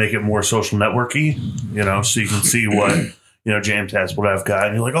know, make it more social networky, you know, so you can see what, you know, James has, what I've got.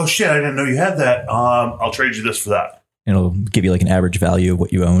 And you're like, oh shit, I didn't know you had that. I'll trade you this for that. It'll give you like an average value of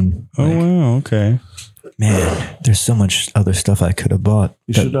what you own. Oh, Like, wow. Okay. man, there's so much other stuff I could have bought.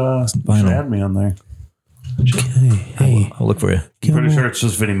 You that should vinyl. add me on there. Hey, I'll look for you. I'm pretty sure it's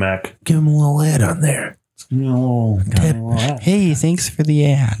just Vinnie Mac. give him a little ad on there. Give me a little Hey, thanks for the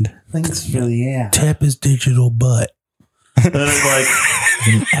ad. thanks for the ad. Tap his digital butt. And it's like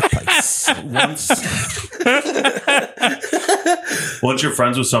once you're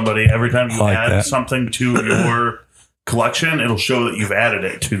friends with somebody, every time you I like add that. something to your collection, it'll show that you've added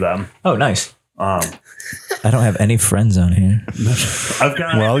it to them. Oh, nice. Um, I don't have any friends on here. I've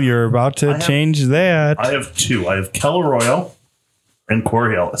got Well, you're about to change that. I have two. I have Keller Royal and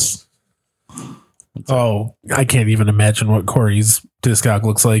Corey Ellis. Oh, I can't even imagine what Corey's Discog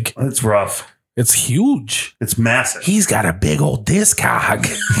looks like. It's rough. It's huge. It's massive. He's got a big old Discog.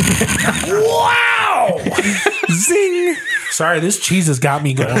 Wow! Zing! Sorry, this cheese has got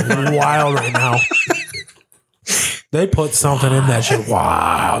me going wild right now. They put something in that shit.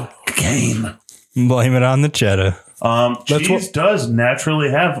 Wow. game. Blame it on the cheddar. That's Cheese does naturally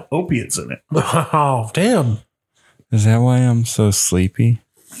have opiates in it. Oh, damn. Is that why I'm so sleepy?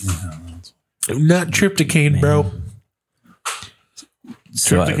 Not trypticane, bro.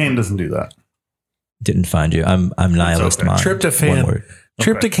 So I Trypticane doesn't do that. didn't find you. I'm nihilist okay. mind. Tryptophan. One word.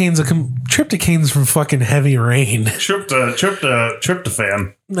 Tryptocane's from fucking Heavy Rain.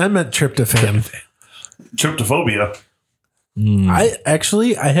 Tryptophan. I meant tryptophan. Tryptophobia. I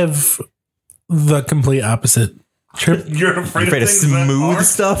have the complete opposite. You're afraid Afraid of things that smooth are-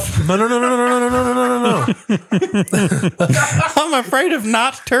 stuff? No. I'm afraid of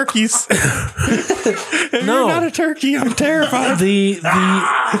not turkeys. If No. you're not a turkey, I'm terrified. A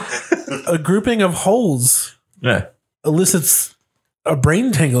grouping of holes Yeah. elicits a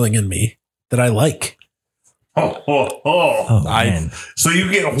brain tingling in me that I like. Oh. Oh, man. So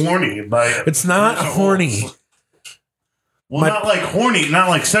you get horny by It's not horny. Well, not like horny, not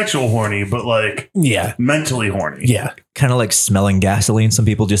like sexual horny, but like Yeah. mentally horny. Yeah. Kind of like smelling gasoline. Some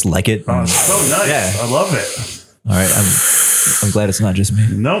people just like it. Oh, it's so nice. Yeah. I love it. All right. I'm glad it's not just me.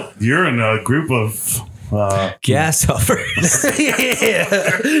 Nope. You're in a group of Gas huffers.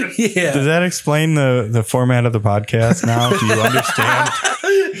 Yeah. Does that explain the format of the podcast now? Do you understand?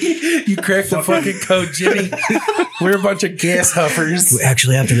 You cracked the fucking code, Jimmy. We're a bunch of gas huffers.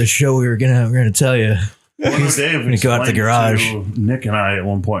 Actually, after the show, we're gonna tell you. Dave gonna go out the explained garage. to Nick and I at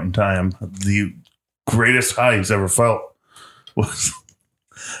one point in time, the greatest high he's ever felt was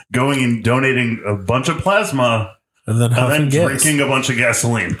going and donating a bunch of plasma And then and then huffing gas. drinking a bunch of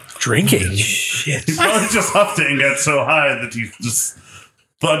gasoline. Drinking. Shit. He probably just huffed it and got so high that he just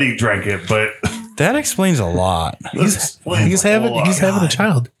thought he drank it, but That explains a lot. He's having a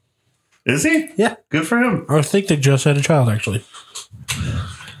child. Is he? Yeah. Good for him. I think they just had a child, actually.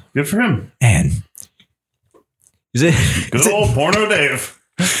 Good for him. Man. Is it Good old porno Dave.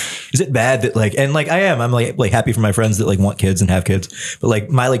 is it bad that I'm like happy for my friends that like want kids and have kids, but like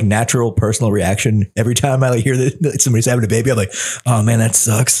my like natural personal reaction every time I like hear that somebody's having a baby, I'm like, oh man, that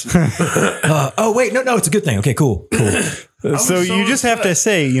sucks. Oh wait, no, it's a good thing. Okay, cool. So you just have to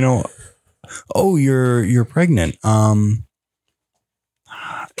say, oh, you're pregnant.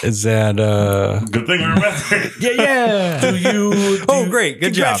 Is that Good thing we were married. Yeah. Oh, great.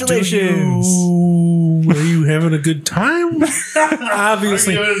 Good job. Congratulations. Are you having a good time?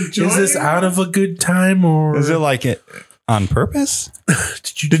 Obviously. Are you enjoying Is this out of a good time or Is it like it on purpose?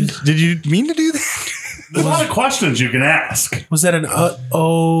 did you just, Did you mean to do that? There's a lot of questions you can ask. was that an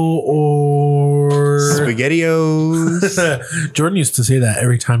or SpaghettiOs. Jordan used to say that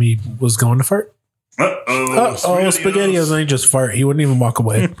every time he was going to fart. SpaghettiOs, and he just fart. He wouldn't even walk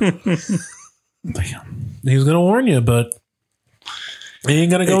away. He was gonna warn you, but he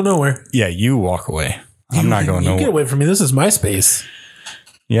ain't gonna go nowhere. Yeah, you walk away. I'm not going You nowhere. get away from me. This is my space.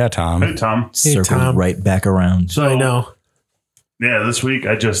 Yeah, Tom. Hey, Tom. Circled Tom. right back around. So, I know. yeah, this week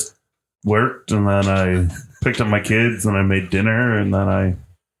I just worked and then I picked up my kids and I made dinner and then I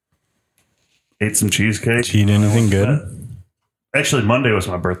ate some cheesecake. Did you eat anything good? Actually, Monday was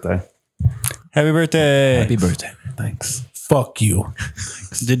my birthday. Happy birthday. Happy birthday. Thanks. Fuck you.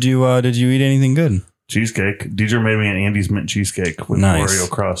 Did you eat anything good? Cheesecake. Deidre made me an Andy's mint cheesecake with Nice. Oreo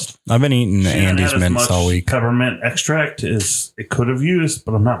crust. I've been eating She didn't Andy's add as mints much all week. Peppermint extract as it could have used,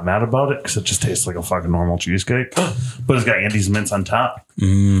 but I'm not mad about it because it just tastes like a fucking normal cheesecake. But it's got Andy's mints on top. So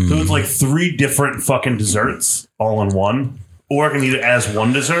it's like 3 different fucking desserts all in one. Or I can eat it as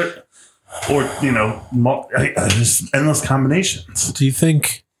one dessert. Or, just endless combinations Do you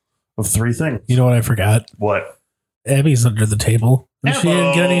think of 3 things. you know what I forgot? What? Abby's under the table. And she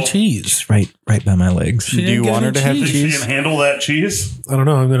didn't get any Abbo. cheese. Right by my legs. She Do you didn't get want her any to have She cheese. can handle that cheese? I don't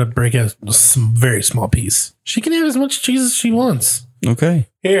know. I'm gonna break a very small piece. She can have as much cheese as she wants. Okay.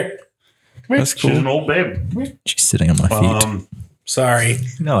 Here. That's She's an cool. old babe. She's sitting on my feet. Sorry.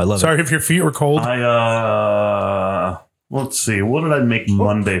 No, I love Sorry if your feet were cold. Let's see. What did I make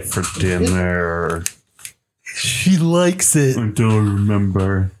Monday for dinner? She likes it. I don't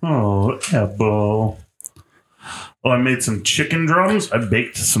remember. Oh, Abbo. Oh, I made some chicken drums. I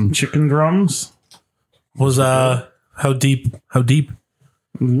baked some chicken drums. Was how deep? How deep?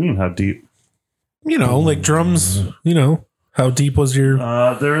 What do you mean, how deep? Like drums. How deep was your?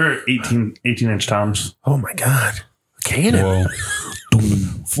 They're 18-inch toms. Oh my god! A cannon. Whoa.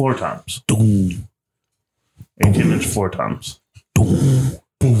 Floor toms. 18-inch floor toms.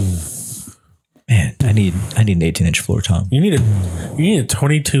 Man, I need an 18-inch floor tom. You need a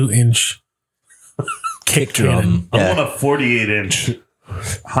 22-inch kick cannon. I Yeah. want a 48-inch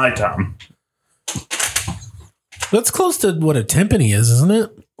high tom. That's close to what a timpani is, isn't it?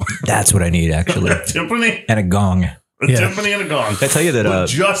 That's what I need actually. A timpani? And a gong. A Yeah. timpani and a gong. I tell you that But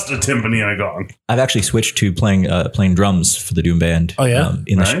just a timpani and a gong. I've actually switched to playing drums for the Doom band. Oh, yeah?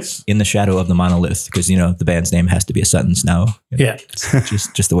 in Nice. the shadow of the monolith, because the band's name has to be a sentence now. Yeah. It's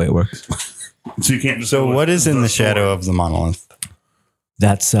just the way it works. So you can't just So go what with is in the shadow sword. of the monolith?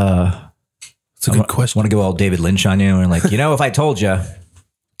 That's It's a good question. Want to go all David Lynch on you and like, if I told you,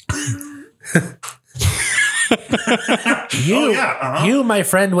 You, my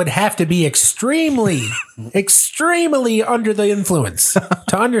friend, would have to be extremely, extremely under the influence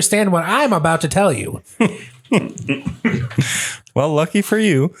to understand what I'm about to tell you. Well, lucky for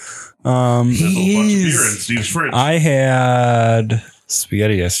you. There's a bunch of beer in Steve's fridge. I had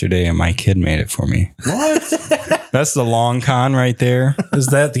spaghetti yesterday, and my kid made it for me. What? That's the long con right there. Is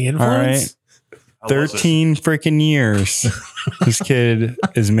that the influence? All right. How was it? 13 freaking years. This kid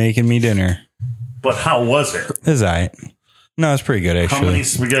is making me dinner. But how was it? Is I? No, it's pretty good How actually. many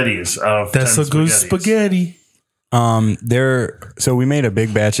spaghettis out of That's 10 a good spaghettis? spaghetti. So we made a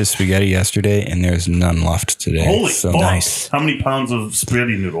big batch of spaghetti yesterday, and there's none left today. Holy so fuck. nice. How many pounds of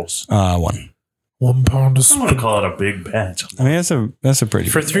spaghetti noodles? 1. 1 pound of I want to call it a big batch. I mean, that's a pretty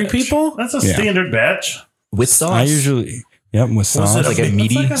for big 3 batch. people. That's a Yeah. standard batch. With sauce. I usually with sauce. it like a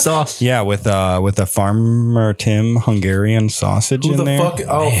meaty sauce. Yeah, with a Farmer Tim Hungarian sausage Who in the there. fuck?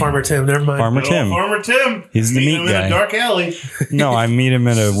 Oh, Farmer Tim. Never mind. Farmer Good Tim. old Farmer Tim. He's the Meet meat him in guy. a dark alley. No, I meet him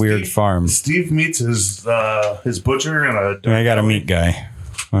at a weird Steve- farm. Steve meets his butcher in a dark I got a alley. meat guy.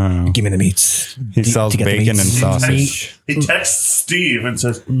 I don't know. Give me the meats. He sells to get the bacon and meats. sausage. He texts Steve and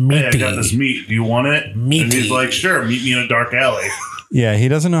says, "Hey, I Meaty. got this meat. Do you want it?" Meaty. And he's like, "Sure. Meet me in a dark alley." Yeah, he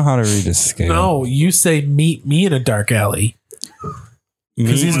doesn't know how to read his scale. No, you say meet me in a dark alley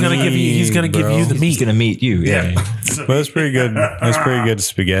because he's gonna give you. He's gonna give you the He's meat. gonna meat you. Yeah. So- Well, that's pretty good. That's pretty good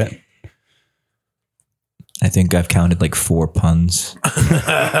spaghetti. I think I've counted like 4 puns.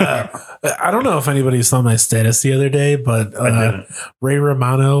 I don't know if anybody saw my status the other day, but I didn't. Ray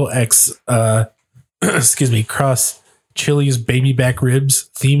Romano cross Chili's Baby Back Ribs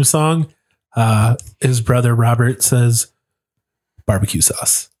theme song. His brother Robert says barbecue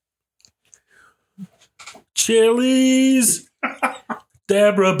sauce. Chili's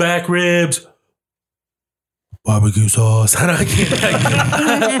Deborah Back Ribs barbecue sauce. I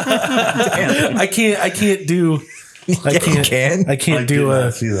can't do. I can't. I can't I do did a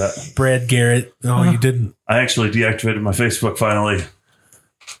not see that. Brad Garrett. No, you didn't. I actually deactivated my Facebook finally.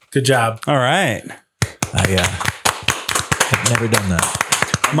 Good job. All right. I've never done that.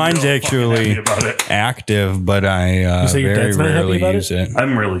 Mine's Real fucking happy actually about it. active, but I say your very dad's not happy rarely about use it.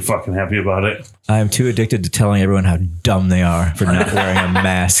 I'm really fucking happy about it. I am too addicted to telling everyone how dumb they are for not wearing a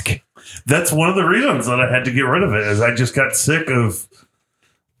mask. That's one of the reasons that I had to get rid of it. Is I just got sick of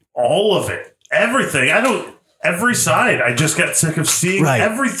all of it, everything. Every side. I just got sick of seeing Right.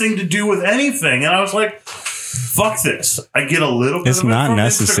 everything to do with anything, and I was like, "Fuck this!" I get a little bit It's of it not from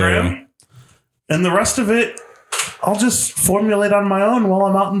necessary. Instagram, and the rest of it, I'll just formulate on my own while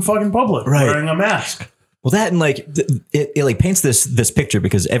I'm out in fucking public Right. wearing a mask. Well, that and like it like paints this picture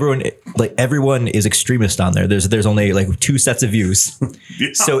because everyone is extremist on there. There's only like 2 sets of views, Yeah.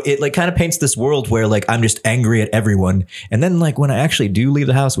 so it like kind of paints this world where like I'm just angry at everyone, and then like when I actually do leave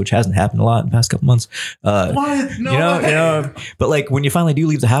the house, which hasn't happened a lot in the past couple months, What? No you way. know, but like when you finally do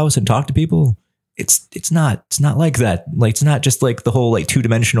leave the house and talk to people, it's not like that. Like it's not just like the whole like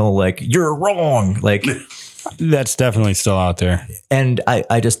 2-dimensional like you're wrong like. That's definitely still out there. And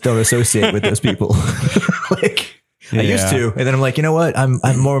I just don't associate with those people. Like I used Yeah. to, and then I'm like, you know what? I'm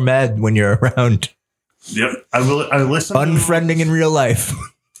more mad when you're around. Yep. I listened. Unfriending in real life.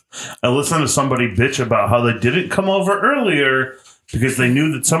 I listened to somebody bitch about how they didn't come over earlier because they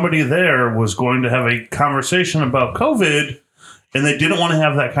knew that somebody there was going to have a conversation about COVID, and they didn't want to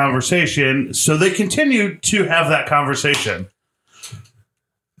have that conversation, so they continued to have that conversation.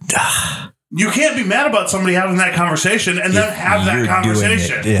 You can't be mad about somebody having that conversation and then have that You're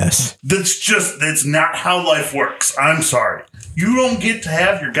conversation. doing it. Yes. That's not how life works. I'm sorry. You don't get to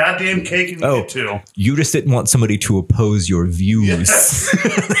have your goddamn cake and eat it too. You just didn't want somebody to oppose your views. Yes.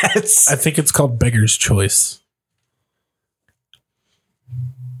 That's I think it's called Beggar's Choice.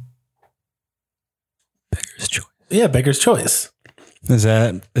 Beggar's choice. Yeah, Beggar's Choice. Is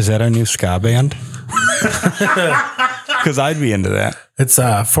that a new ska band? Because I'd be into that. It's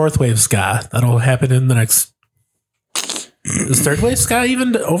fourth wave ska. That'll happen in the next. Is third wave ska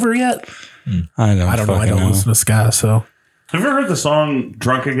even over yet? I don't I don't know. I don't listen to ska, so Have you ever heard the song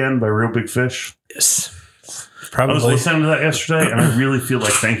Drunk Again by Real Big Fish? Yes. I was probably. listening to that yesterday, and I really feel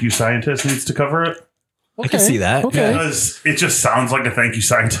like Thank You Scientist needs to cover it. I can see that. Okay. Because it just sounds like a Thank You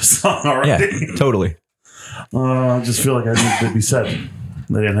Scientist song Yeah, already. totally. I just feel like I need to be said.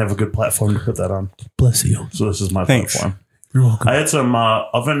 They didn't have a good platform to put that on. Bless you. So this is my Thanks. platform. You're welcome. I had some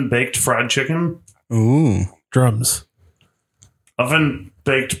oven-baked fried chicken, Ooh. Drums.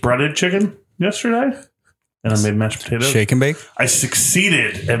 oven-baked breaded chicken yesterday, and I made mashed potatoes. Shake and bake? I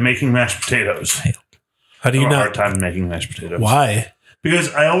succeeded at making mashed potatoes. How do I you have a hard not? time making mashed potatoes. Why?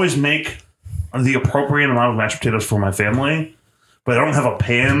 Because I always make the appropriate amount of mashed potatoes for my family, but I don't have a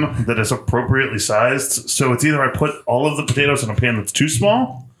pan that is appropriately sized. So it's either I put all of the potatoes in a pan that's too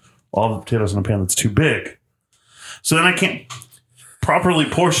small, all of the potatoes in a pan that's too big. So then I can't properly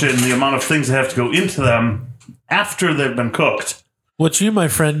portion the amount of things that have to go into them after they've been cooked. What you, my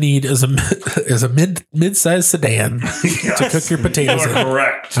friend, need is a mid-sized sedan to cook your potatoes You in. are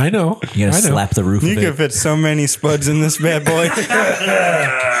correct. I know. You gotta I know. slap the roof You of can it. fit so many spuds in this bad boy.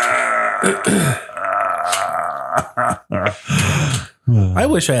 I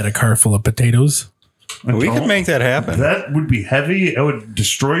wish I had a car full of potatoes. We could make that happen. That would be heavy. It would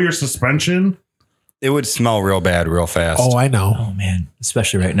destroy your suspension. It would smell real bad real fast. Oh, I know. Oh man,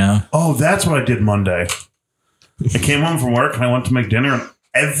 especially right now. Oh, that's what I did Monday. I came home from work and I went to make dinner, and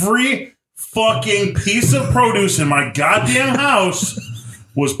every fucking piece of produce in my goddamn house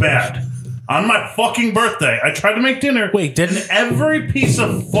was bad. On my fucking birthday, I tried to make dinner. Wait, didn't Every piece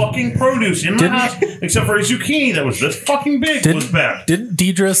of fucking produce in my Didn't- house, except for a zucchini that was this fucking big, was bad. didn't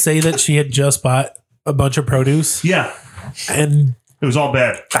Deidre say that she had just bought a bunch of produce Yeah, and it was all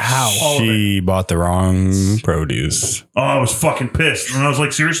bad. how? All of it. She bought the wrong produce. Oh, I was fucking pissed. And I was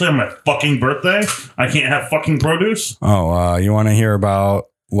like, seriously, on my fucking birthday? I can't have fucking produce? Oh, you want to hear about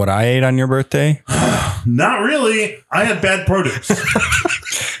what I ate on your birthday? Not really. I had bad produce.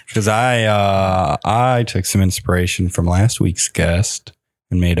 Because I took some inspiration from last week's guest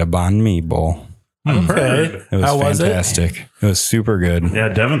and made a banh mi bowl. Okay. It was How was it? fantastic. It was super good. Yeah,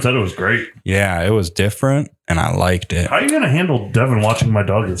 Devin said it was great. Yeah, it was different, and I liked it. How are you going to handle Devin watching my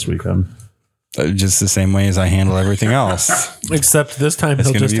dog this weekend? Just the same way as I handle everything else. Except this time It's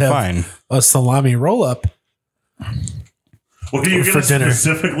he'll going to just be have fine. a salami roll up. What are you For going to dinner.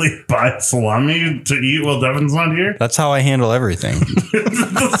 specifically buy salami to eat while Devin's not here? That's how I handle everything.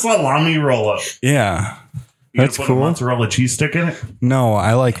 The salami roll up. Yeah. You gonna That's put cool. a mozzarella cheese stick in it? No,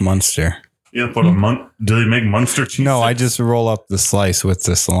 I like Munster. You gonna put a do they make Munster cheese No, I sticks? just roll up the slice with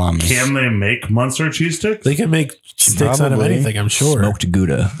the salami. Can they make Munster cheese sticks? They can make sticks out of Probably. anything, I'm sure. Smoked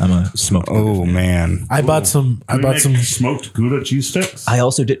Gouda. I'm a smoked Gouda Oh fan. man. I bought some. I Can they bought make some. smoked Gouda cheese sticks. I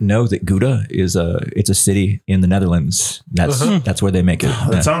also didn't know that Gouda is it's a city in the Netherlands. That's where they make it.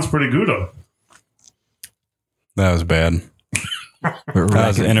 That sounds pretty Gouda. That was bad. That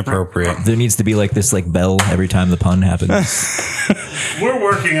was inappropriate. There needs to be like this like bell every time the pun happens. We're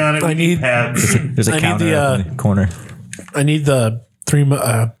working on it. I We need- There's pads. a I need counter the, up in the corner. I need the Three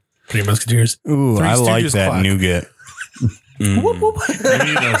Musketeers. Ooh, Three I like Stooges that clock. nougat. Whoop, whoop. I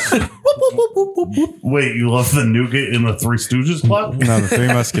need a- Whoop, whoop, whoop, whoop, whoop. Wait, you love the nougat in the Three Stooges club? No, the Three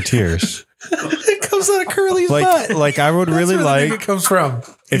Musketeers. It comes out of Curly's butt. Like I would That's really where the like nigga comes from.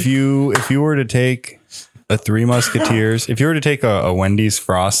 if you were to take a Three Musketeers, if you were to take a Wendy's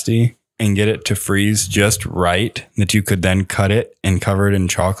Frosty and get it to freeze just right, that you could then cut it and cover it in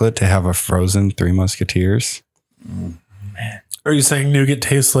chocolate to have a frozen Three Musketeers. Are you saying nougat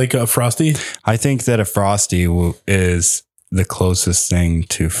tastes like a Frosty? I think that a Frosty is the closest thing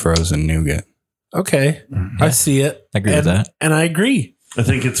to frozen nougat. Okay, I see it. I agree with And- that. and I agree. I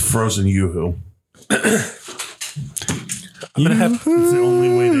think it's frozen Yoo-hoo. I'm gonna have. It's the only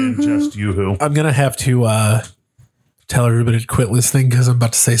way to ingest Yoo-hoo. I'm gonna have to tell everybody to quit listening because I'm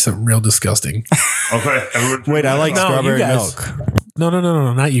about to say something real disgusting. Okay. everyone- Wait, I like No, you strawberry guys. milk.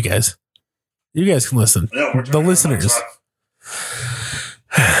 No, not you guys. You guys can listen. Yeah, we're The talking listeners. about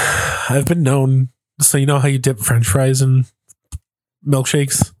I've been known. So you know how you dip French fries in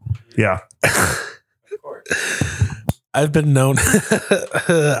milkshakes? Yeah. I've been known.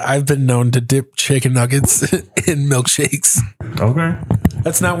 I've been known to dip chicken nuggets in milkshakes. Okay.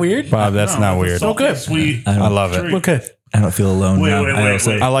 That's not weird. Bob, that's not weird. Salty, Okay. Sweet. I love it. Okay. I don't feel alone Wait, now. wait, I wait,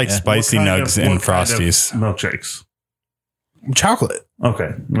 also- wait. I like Yeah. spicy What kind nugs of- and what kind of Frosties. milkshakes. Chocolate. Okay.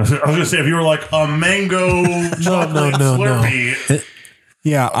 I was gonna say if you were like a mango chocolate no. Slurpee.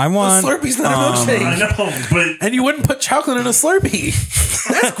 Yeah, I want. Slurpee's not a milkshake. I know, but And you wouldn't put chocolate in a Slurpee.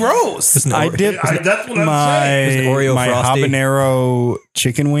 That's gross. I dip that's what I'm saying. my Is it Oreo my Frosty? habanero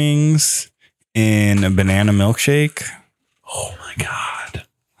chicken wings in a banana milkshake. Oh my god.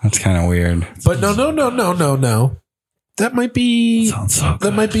 That's kind of weird. But no. That might be Sounds so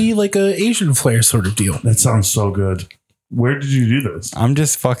that might be like a Asian flair sort of deal. That sounds so good. Where did you do this? I'm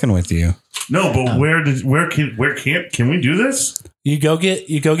just fucking with you. No, but where can we do this? You go get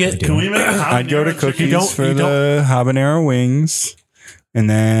Can we make a I'd go to habanero chicken? Cookies don't- for you the habanero wings, and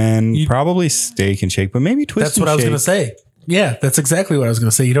then You- probably Steak and Shake, but maybe Twist. That's what I was going to say. Yeah, that's exactly what I was going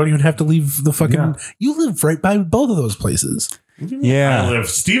to say. You don't even have to leave the fucking. Yeah. You live right by both of those places. Yeah,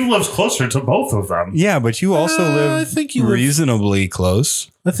 Steve lives closer to both of them. yeah, but you also I live think you live. reasonably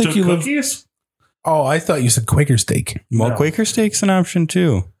close. I think To you live. cookies? Oh, I thought you said Quaker steak. Well, No. Quaker Steak's an option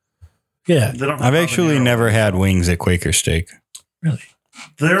too. Yeah, They don't have I've actually habanero. never had wings at Quaker Steak. Really?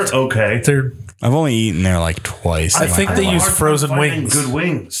 They're okay. I've only eaten there like twice. I think they use frozen Finding wings. Good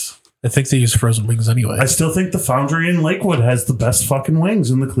wings. I think they use frozen wings anyway. I still think the Foundry in Lakewood has the best fucking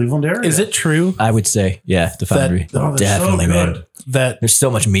wings in the Cleveland area. Is it true I would say, yeah, the Foundry. Oh, they're Definitely, so man. good. that There's so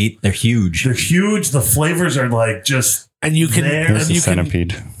much meat. They're huge. They're huge. The flavors are like just and you can There's and There's the you can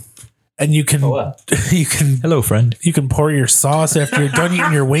centipede. and you can Oh, wow. you can Hello, friend. you can pour your sauce after you're done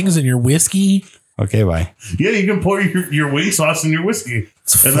eating your wings and your whiskey. Okay, bye. yeah. You can pour your wing sauce in your whiskey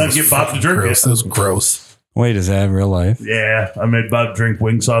and then get Bob to drink Gross. it. That was gross. Wait, is that real life? Yeah, I made Bob drink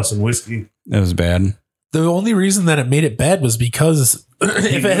wing sauce and whiskey. It was bad. The only reason that it made it bad was because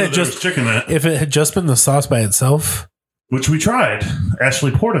if it had just chicken in it, if it had just been the sauce by itself. which we tried.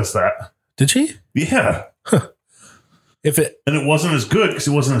 Ashley poured us that. Did she? Yeah. If it And it wasn't as good because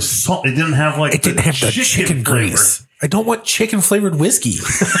it wasn't as salt. It didn't have like it didn't have the chicken flavor. grease. I don't want chicken flavored whiskey.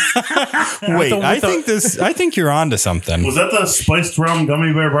 Wait, the- I think you're onto something. Was that the spiced rum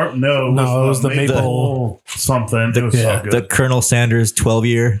gummy bear bar? No, No, it was the maple something. It was yeah, so The good. Colonel Sanders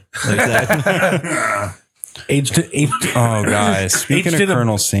 12-year. Like that. aged Oh, guys. Speaking Aged of in a-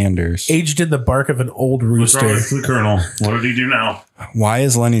 Colonel Sanders, aged in the bark of an old What's wrong rooster. with the Colonel? What did he do now? why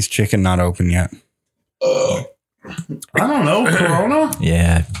is Lenny's Chicken not open yet? I don't know. Corona?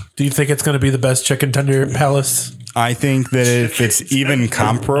 Yeah. Do you think it's going to be the best chicken tender palace? I think that if it's even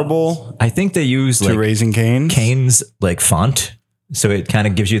comparable I think they use to like Raising Cane's, Cane's like font. So it kind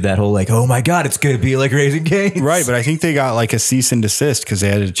of gives you that whole like, oh my God, it's going to be like Raising Cane's. right? But I think they got like a cease and desist because they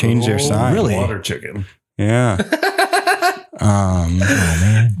had to change their sign. really? Water chicken. Yeah. Oh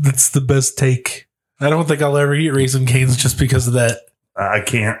man. That's the best take. I don't think I'll ever eat Raisin Cane's just because of that. I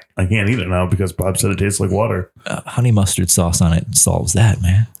can't eat it now because Bob said it tastes like water. Honey mustard sauce on it solves that,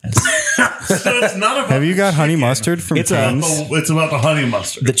 man. So it's not about Have you got honey chicken. mustard from It's Cane's? It's about the honey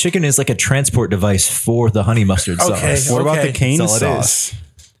mustard. The chicken is like a transport device for the honey mustard Okay. sauce. What about the Okay. cane That's all it sauce?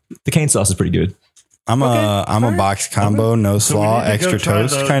 The cane sauce is pretty good. I'm a box combo, no So we slaw, need to go extra try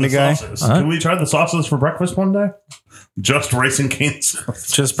toast the kind of guy. sauces. Can we try the sauces for breakfast one day? Just Raisin Cane's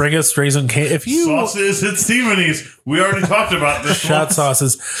Just bring us Raisin Cane. If you sauces at Stephenie's. We already talked about this. shot once.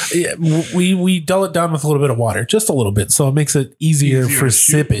 sauces, yeah, we dull it down with a little bit of water, just a little bit, so it makes it easier Easier for to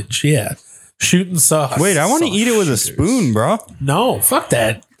shoot. sippage. Yeah, shooting sauce. Wait, I want to eat it with a spoon, bro. No, fuck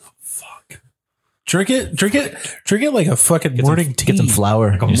that. Fuck. Drink it like a fucking morning tea. Get some flour.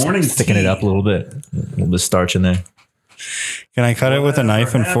 a Just morning thicken it tea. up a little bit. A little bit of starch in there. Can I cut it with a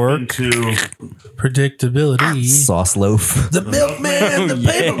knife and fork? To Predictability. Sauce loaf. The milkman, the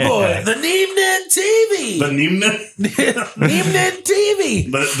paperboy, the Neemnan TV. the Neemna, Neemnan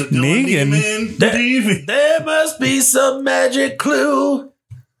TV. the Negan. Negan, the TV. There must be some magic clue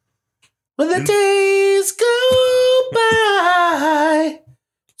when the days go by.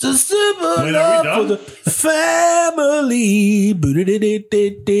 It's a simple Wait, are we love for done? the family.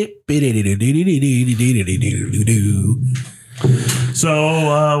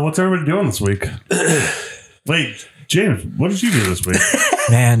 So, what's everybody doing this week? Wait, James, what did you do this week?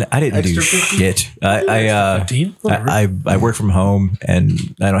 Man, I didn't do Extra 50? shit. I work from home and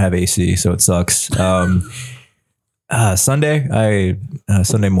I don't have AC, so it sucks.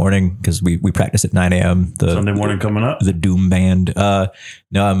 Sunday morning, because we practice at 9 a.m. Sunday morning coming up. The Doom Band. No,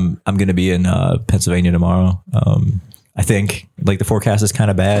 I'm going to be in Pennsylvania tomorrow. I think like the forecast is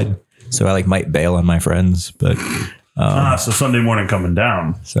kind of bad, so I like might bail on my friends, but So Sunday morning coming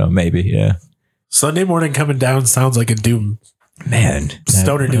down. so maybe, yeah. Sunday morning coming down sounds like a Doom Man, that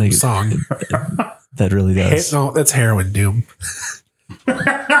stoner really- Doom song. That really does. No, that's heroin Doom.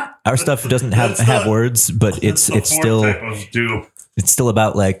 Our stuff doesn't have That's the- words, but it's The fourth still type of do. it's still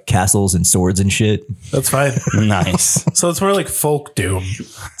about like castles and swords and shit. That's fine. Nice. So it's more like folk Doom.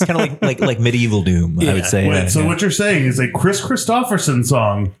 It's kind of like medieval doom, I would say. Wait, so yeah. what you're saying is a Chris Christopherson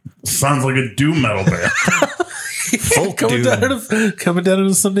song sounds like a doom metal band. Folk coming Doom. coming down on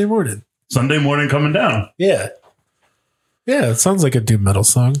a Sunday morning. Sunday morning coming down. Yeah. Yeah, it sounds like a doom metal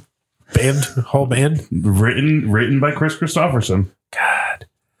song. Whole band. Written by Chris Christopherson. God.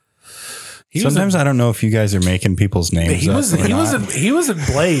 Sometimes I don't know if you guys are making people's names he up was or he was not. in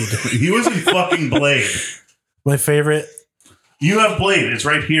Blade. He was in fucking Blade. My favorite. You have Blade. It's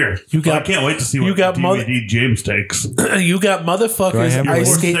right here. You got- I can't wait to see what you got DVD James takes. You got Do I motherfuckers have ice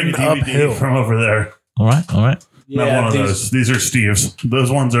yours? skating Take a DVD uphill. from over there. All right. Not one of those. These are Steve's.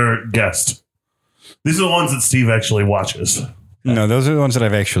 Those ones are guest. These are the ones that Steve actually watches. No, those are the ones that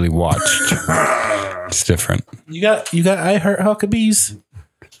I've actually watched. It's different. You got I Heart Huckabees.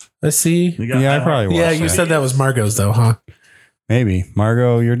 I see. You got Yeah, I that probably one. watched Yeah, you that. said that was Margot's though, huh? Maybe.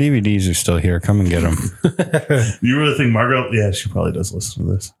 Margot, your DVDs are still here. Come and get them. You really think Margot? Yeah, she probably does listen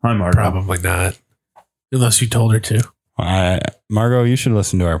to this. Hi, Margot. Probably not. Unless you told her to. Margot, you should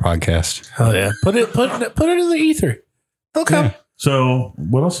listen to our podcast. Hell yeah. Put it in the ether. Okay. Yeah. So,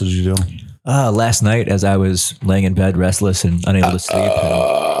 what else did you do? Last night, as I was laying in bed, restless and unable to sleep,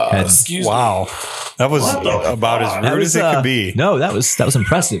 had Excuse Wow. That was What the about fuck? as rude as it could be. No, that was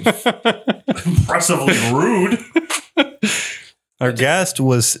impressive. Impressively rude. Our guest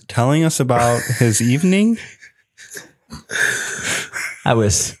was telling us about his evening. I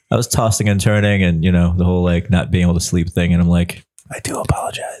was tossing and turning, and the whole like not being able to sleep thing, and I'm like, I do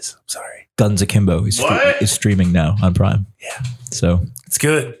apologize. I'm sorry. Guns Akimbo is streaming now on Prime. Yeah. So It's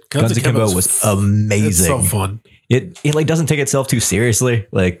good. Guns Akimbo was amazing. It's so fun. It like doesn't take itself too seriously.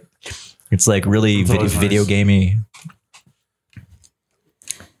 Like it's like really always video nice. gamey.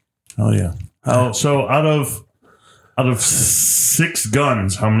 Oh yeah. Oh, so out of 6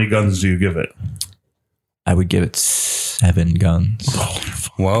 guns, how many guns do you give it? I would give it 7 guns.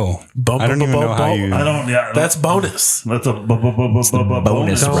 Whoa. Bum, I don't bum, even bum, know how bum. you. I don't. Yeah, That's bonus. that's a Bonus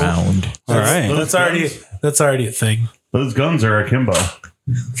No. round. All right. That's already a thing. Those guns are akimbo.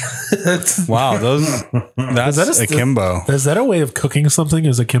 Wow. That's Is that a- akimbo. Is that a way of cooking something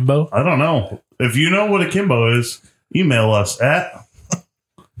as akimbo? I don't know. If you know what akimbo is, email us at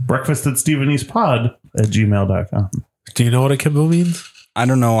breakfastatstephenie'spod@gmail.com. Do you know what akimbo means? I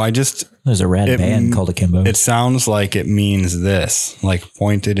don't know. There's a rad It- band called Akimbo. It sounds like it means this, like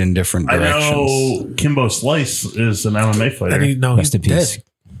pointed in different I directions. know Kimbo Slice is an MMA fighter. And he's Rest in peace. dead.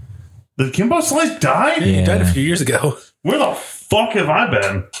 Did Kimbo Slice die? Yeah, he Yeah. died a few years ago. Where the fuck have I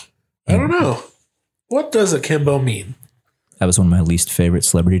been? I don't know. What does akimbo mean? That was one of my least favorite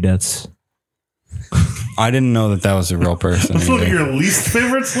celebrity deaths. I didn't know that was a real person. That's one of either. your least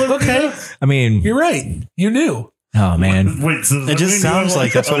favorite celebrities? Okay. I mean, You're right. You knew. oh man, Wait, so does that It just mean you sounds have,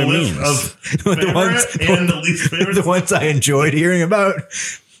 like that's a what it list means. Of The favorite ones- and the least favorite. the ones I enjoyed hearing about,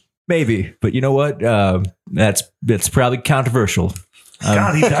 maybe. But you know what? That's probably controversial.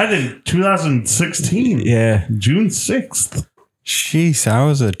 God, he died in 2016. Yeah, June 6th. Jeez, I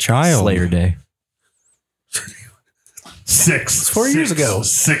was a child. Slayer Day. 6. 4 years ago.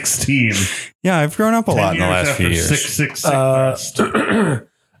 16. Yeah, I've grown up a 10 lot in the last few years. 666.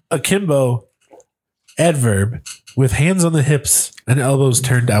 Akimbo, adverb, with hands on the hips and elbows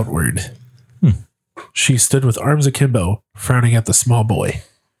turned outward. She stood with arms akimbo, frowning at the small boy.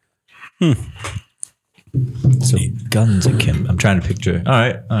 So Guns Akimbo. I'm trying to picture. All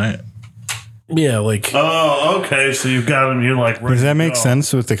right. Yeah, like Oh, okay. So you've got him. You're like, Does that make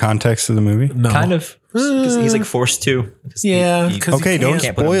sense with the context of the movie? no, Kind of. 'Cause he's like forced to. 'Cause Yeah, he- 'cause Okay, you don't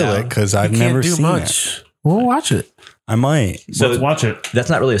can't put 'em spoil down. it because You I've can't never do seen much. it. We'll watch it. I might. so Let's watch it. that's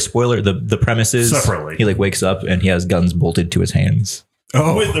not really a spoiler. The premise is Separately. he like wakes up and he has guns bolted to his hands.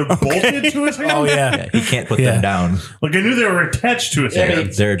 Oh, Wait, they're bolted to his hand? Oh yeah. Yeah, he can't put Yeah. them down. Like I knew they were attached to his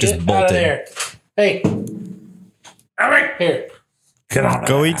hand. They're just bolted. Hey, Eric, here. get on.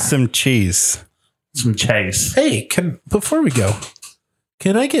 go eat some cheese. some chase. Hey, before we go,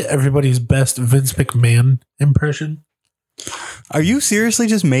 can I get everybody's best Vince McMahon impression? Are you seriously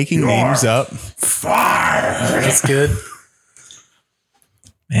just making names up? Fire. That's good.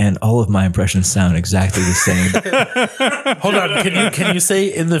 And all of my impressions sound exactly the same. Hold on. Can you say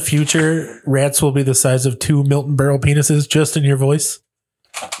in the future rats will be the size of 2 Milton Berle penises just in your voice?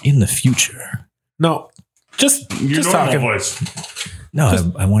 In the future. No. Just Your normal talking. voice.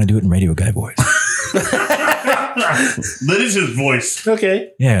 No, I want to do it in radio guy voice. That is his voice.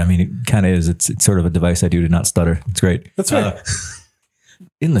 Okay. Yeah, I mean, it kind of is. It's sort of a device I do to not stutter. It's great. That's right.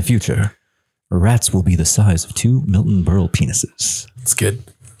 In the future, rats will be the size of 2 Milton Berle penises. It's good.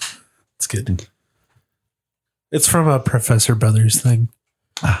 It's good. It's from a Professor Brothers thing.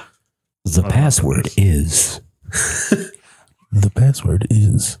 The password is. The password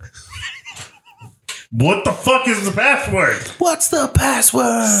is. What the fuck is the password? What's the password?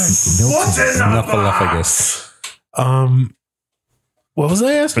 What's in the Snuffleupagus. What was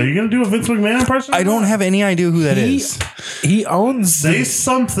I Are asking? you gonna do a Vince McMahon impression? I don't have any idea who that is. He owns Say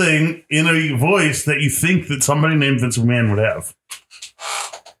something in a voice that you think that somebody named Vince McMahon would have.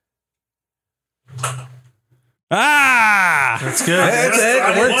 Ah! That's good.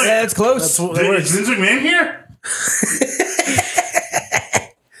 That works. That's close. That Is works. Vince McMahon here?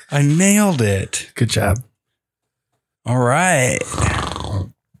 I nailed it. Good job. All right.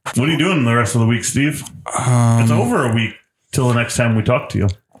 What are you doing the rest of the week, Steve? It's over a week till the next time we talk to you.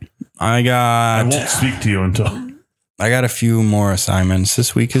 I I got won't speak to you until. a few more assignments.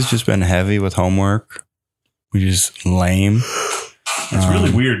 This week has just been heavy with homework, which is lame. It's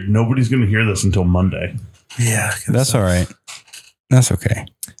really weird. Nobody's going to hear this until Monday. Yeah. That's all right. That's okay.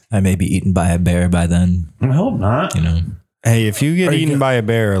 I may be eaten by a bear by then, I hope not. you know. Hey, if you get Are you eaten go- by a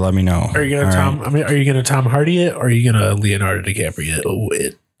bear, let me know. Are you gonna All Tom? I mean, are you gonna Tom Hardy it, or are you gonna Leonardo DiCaprio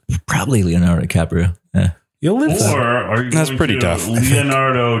it? Probably Leonardo DiCaprio. Yeah. You'll live. Or are you That's going pretty to tough, I think.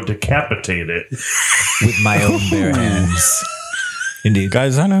 Leonardo decapitate it? With my own bare hands. Indeed.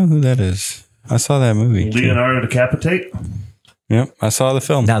 Guys, I know who that is. I saw that movie. too. Leonardo decapitate? Yep, I saw the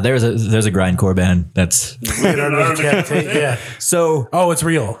film. Now there's a grindcore band that's Leonardo DiCaprio. Yeah. so Oh, it's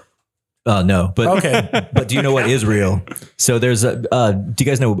real. no, but Okay. but do you know what is real? So there's a do you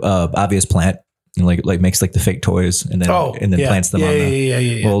guys know Obvious Plant? And like makes like the fake toys and then yeah. plants them yeah, on the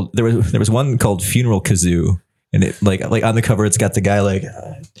yeah. Well, there was one called Funeral Kazoo, and it like on the cover it's got the guy like.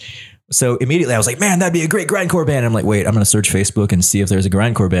 So immediately I was like, man, that'd be a great grindcore band. I'm like, wait, I'm gonna search Facebook and see if there's a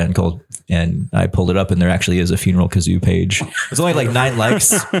grindcore band called. And I pulled it up, and there actually is a Funeral Kazoo page. It's only like 9 likes,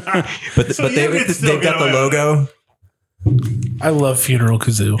 but So you can still they've got get the away with logo. I love Funeral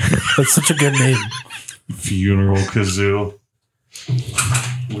Kazoo. That's such a good name. Funeral Kazoo.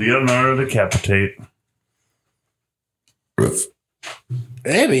 Leonardo decapitate.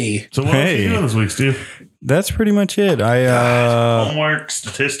 Maybe. So what else are Hey. you doing this week, Steve? That's pretty much it. Homework,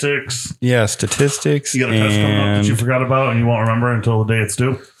 statistics. Yeah, statistics. You got a test coming up that and you forgot about and you won't remember until the day it's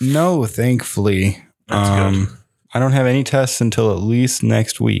due? no, thankfully. That's good. I don't have any tests until at least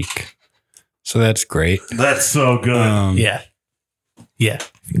next week. So that's great. That's so good. Yeah. Yeah.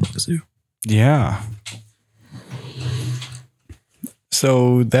 Funeral Kazoo. Yeah.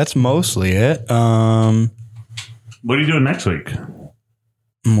 So that's mostly it. What are you doing next week?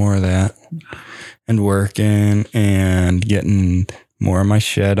 More of that. And working and getting more of my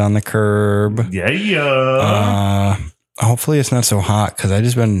shed on the curb. Yeah. Hopefully it's not so hot because I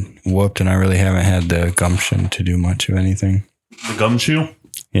just been whooped and I really haven't had the gumption to do much of anything. The gumshoe?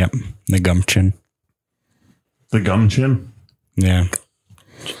 Yep, the gumption. The gumchin? Yeah.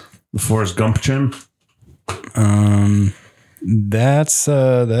 The Forrest Gumpchin?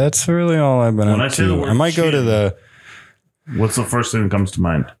 That's really all I've been When I up say the to. word I might go to chin- the What's the first thing that comes to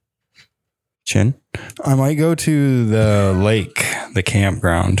mind? chin. I might go to the lake, the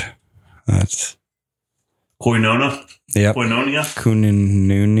campground. That's Koinona? yep. Koinonia?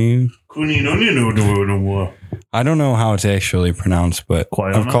 Kuninunu. Kuninunu. I don't know how it's actually pronounced, but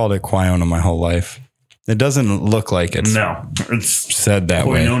Quiona? I've called it Quiona my whole life. It doesn't look like it's No, it's said that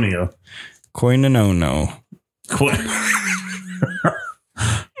way. Koinonia. Koinono.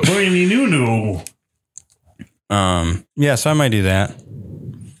 Koininu. Yeah, so I might do that.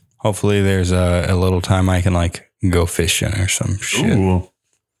 Hopefully there's a little time I can like go fishing or some shit. Ooh.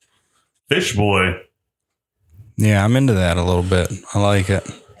 Fish boy. Yeah, I'm into that a little bit. I like it.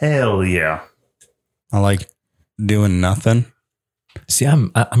 Hell yeah. I like doing nothing. See,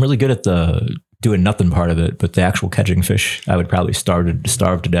 I'm really good at the doing nothing part of it, but the actual catching fish, I would probably starve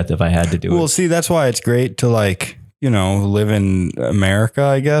to death if I had to do Well, it. see, that's why it's great to like, live in America,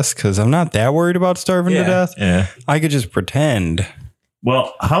 I guess, because I'm not that worried about starving to death. Yeah. I could just pretend.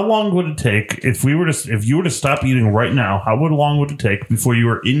 Well, how long would it take if you were to stop eating right now? How long would it take before you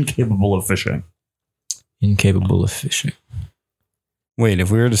were incapable of fishing? Incapable of fishing. Wait,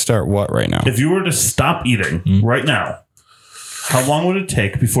 if we were to start what right now? If you were to stop eating right now, how long would it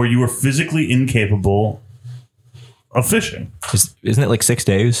take before you were physically incapable of fishing? Isn't it like 6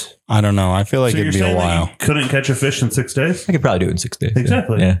 days? I don't know. I feel like So it'd be you're a saying that while. you couldn't catch a fish in 6 days? I could probably do it in 6 days.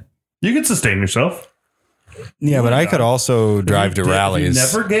 Exactly. Yeah. You could sustain yourself. Yeah, but I could also drive to If you rallies.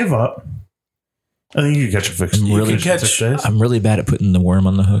 never gave up. I think you could catch a fish. I'm You really could catch 6 days. I'm really bad at putting the worm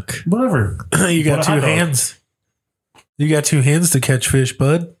on the hook. Whatever. You got Put a two hot dog. hands. You got two hands to catch fish,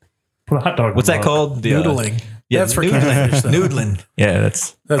 bud. Put a hot dog. What's on that the hook. called? The, Noodling. yeah, That's for noodling. catfish, though. Noodling. Yeah,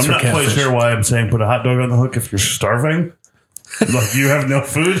 that's That's I'm for not quite catfish. sure why I'm saying put a hot dog on the hook if you're starving. Like you have no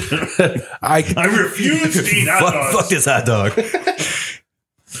food. I refuse to eat hot dogs. fuck this hot dog.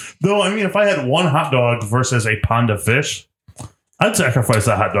 Though, I mean, if I had one hot dog versus a pond of fish, I'd sacrifice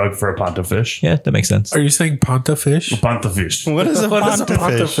a hot dog for a pond of fish. Yeah, that makes sense. Are you saying ponta fish? Pond of fish. What is a What is a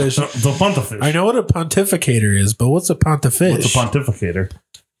ponta pontifish? fish? The pond of fish. I know what a pontificator is, but what's a ponta fish? What's a pontificator?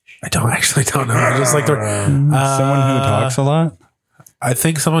 I don't know. I just like the. Someone who talks a lot? I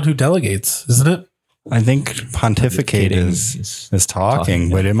think someone who delegates, isn't it? I think pontificate is talking, Talking,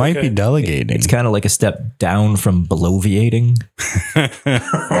 but it might be Okay. delegating. It's kind of like a step down from bloviating.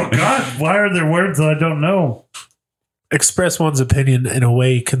 Oh, God. Why are there words that I don't know? Express one's opinion in a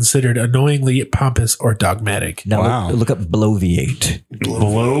way considered annoyingly pompous or dogmatic. Now Wow. look up bloviate.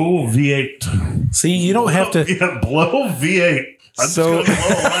 Blow V8. See, you don't have to. Yeah, blow V8. I'm So- just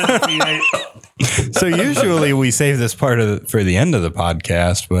gonna blow a line of V8. So usually we save this part for the end of the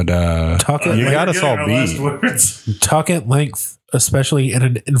podcast, but Talk you at, got us all Getting our last beat. words. talk at length especially in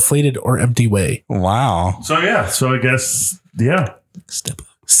an inflated or empty way. Wow. So I guess Step up.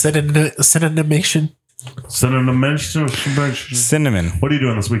 Synonymation. Cinnamon. What are you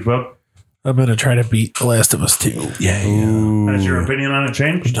doing this week, Bob? I'm gonna try to beat The Last of Us 2. Yeah. Ooh. Has your opinion on it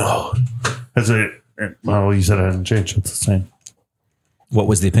changed? No. Has it? Well, you said it hasn't changed. It's the same. What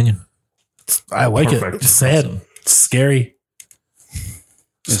was the opinion? I like Perfect. it. It's sad. Awesome. It's scary.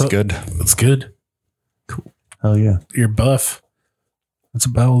 It's good. It's good. Hell yeah! You're buff. That's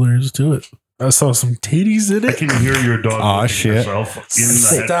about all there is to it. I saw some titties in I it. can hear your dog. Aw, licking shit. herself in the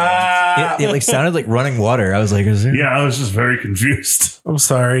headphones. Stop. It like sounded like running water. I was like, is there? Yeah, I was just very confused. I'm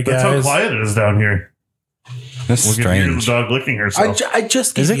sorry, That's how guys. quiet it is down here. That's We can hear the strange. dog licking herself. I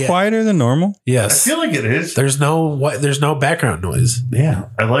just Is it yeah. quieter than normal? I Yes. feel like it is. There's no background noise. Yeah,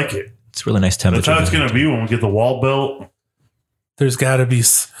 I like it. It's really nice That's temperature. how it's going to be when we get the wall built. There's got to be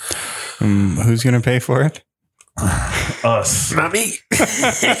Who's going to pay for it? Us. not me.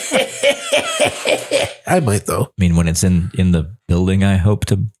 I might though. I mean, when it's in the building I hope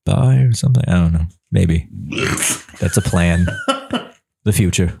to buy or something. I don't know. Maybe. That's a plan. The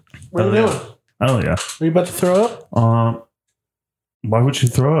future. What are you doing? Oh yeah. Are you about to throw up? Why would you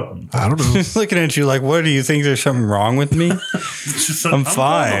throw up? I don't know. Just looking at you like, what do you think? There's something wrong with me? It's just I'm going to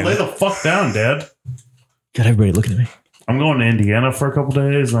fine. lay the fuck down, Dad. Got everybody looking at me. I'm going to Indiana for a couple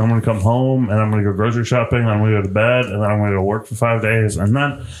days, and I'm going to come home, and I'm going to go grocery shopping, and I'm going to go to bed, and then I'm going to go work for 5 days, and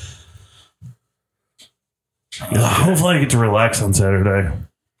then hopefully I get to relax on Saturday,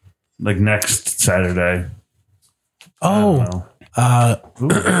 like next Saturday. I don't Oh,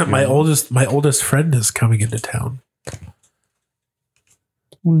 know. my oldest friend is coming into town.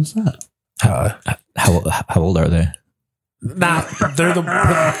 What is that? How old are they? Nah, they're the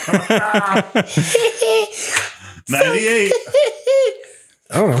 98.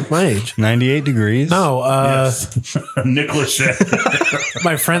 I don't know my age. 98 degrees? No, Yes. Nicholas Shea.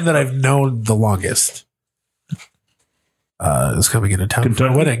 my friend that I've known the longest is coming into town for a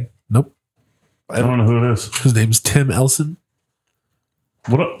Kentucky? wedding. Nope, I don't know who it is. his name's Tim Elson.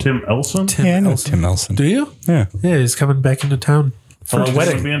 What up, Tim Elson? Tim Yeah, I know Elson. Tim Elson. Do you? Yeah. Yeah, he's coming back into town for How a long is he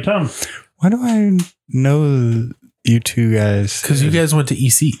wedding gonna be in town? Why do I know you two guys? because you guys went to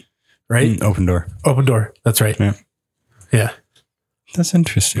EC, right? Open door. Open Door. That's right. Yeah. Yeah, That's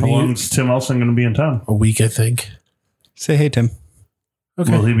interesting. How long is Tim Elson going to be in town? a week I think. Say hey, Tim.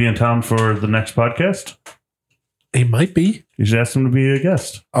 Okay, Will he be in town for the next podcast? he might be. You should ask him to be a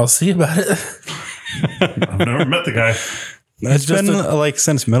guest. I'll see about it. I've never met the guy. It's just been like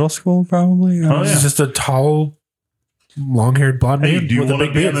since middle school, probably. Oh, He's yeah. just a tall, long-haired blonde Hey, man do you with a want to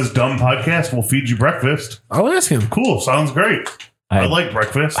big be on beard. this dumb podcast? We'll feed you breakfast. I'll ask him. Cool. Sounds great. I I like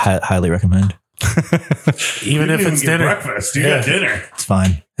breakfast. highly recommend. Even You if didn't it's get dinner. breakfast. You Yeah. got dinner. It's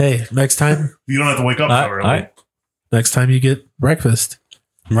fine. Hey, next time You don't have to wake up so early. next time you get breakfast.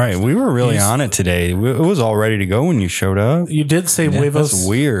 Right. We were really He's- on it today. It was all ready to go when you showed up. You did say Yeah, huevos. That's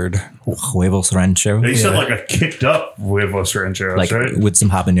weird. Huevos rancho. They said Yeah. like a kicked up huevos rancheros, Like right? with some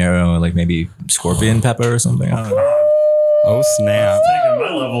habanero, like maybe scorpion pepper or something. I don't know. Oh, snap. Taking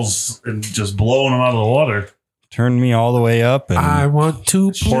my levels and just blowing them out of the water. Turned me all the way up and I want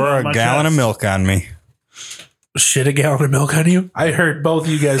to pour on a my gallon of chest. milk on me. shit a gallon of milk on you. I heard both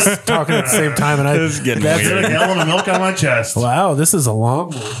of you guys talking at the same time, and This is getting that's Get a weird. gallon of milk on my chest. wow. This is a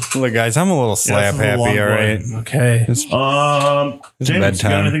long one. Look, guys, I'm a little slap this is a long happy, all one. right? Okay. It's James, you got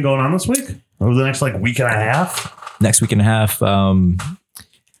bedtime. anything going on this week? Over the next like week and a half? Next week and a half.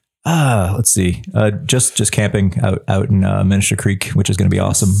 Let's see. Just camping out in Minister Creek, which is going to be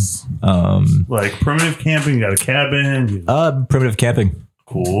awesome. Like primitive camping, you got a cabin. Primitive camping.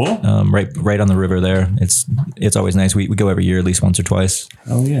 Cool. Right on the river there. It's always nice. We go every year at least once or twice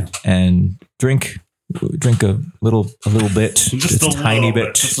Oh yeah. and drink a little bit, just a tiny little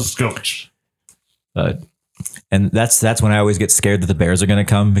bit. Just a scotch. And that's when I always get scared that the bears are going to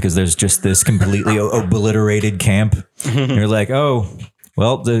come because there's just this completely obliterated camp. And you're like, oh,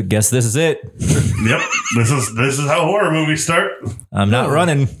 well, guess this is it. Yep. This is how horror movies start. I'm not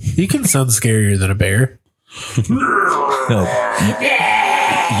running. He can sound scarier than a bear. No.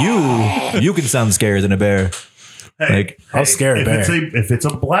 You can sound scarier than a bear. Hey, Like, I'll scare a bear. If it's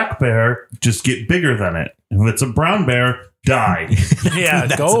a black bear, just get bigger than it. If it's a brown bear, die. Yeah,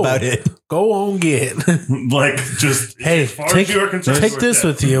 That's go. about it. Go on, get. Like just Hey, as far take, as you are concerned, take we're this dead.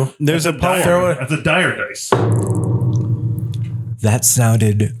 with you. There's a Dire- poem. That's a dire dice. That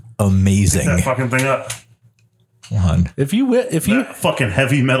sounded amazing. That fucking thing up. Hold on. If you, That fucking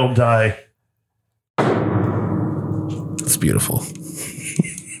heavy metal die. it's beautiful.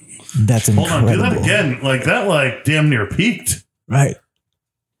 That's Hold incredible. on, do that again. Like that, like damn near peaked. Right.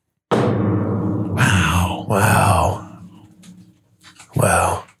 Wow.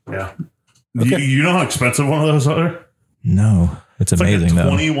 Wow. Yeah. Okay. You know how expensive one of those are? No, it's amazing like a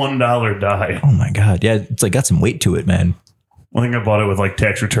though. $21 die. Oh my God. Yeah. It's like got some weight to it, man. I think I bought it with like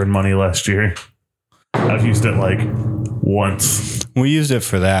tax return money last year. I've used it like once. We used it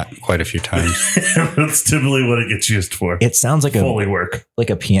for that quite a few times. That's typically what it gets used for. It sounds like Fully work.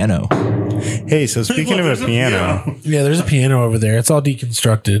 a piano. Hey, so speaking Look, of there's a piano, Yeah, there's a piano over there. It's all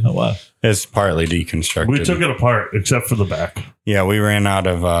deconstructed. Oh wow. it's partly deconstructed. We took it apart except for the back. Yeah, we ran out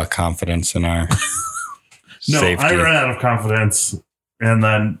of confidence in our safety. I ran out of confidence, and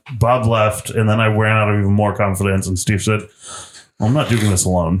then Bob left, and then I ran out of even more confidence. And Steve said, well, "I'm not doing this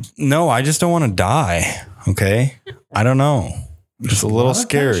alone." No, I just don't want to die. Okay, I don't know. It's a little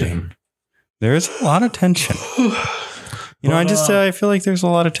scary. There is a lot of tension. I feel like there's a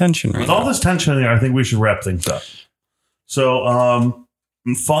lot of tension right With now. all this tension in there, I think we should wrap things up. So,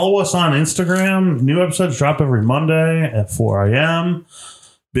 follow us on Instagram. New episodes drop every Monday at 4 a.m.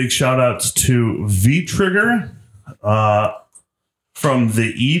 Big shout outs to V Trigger from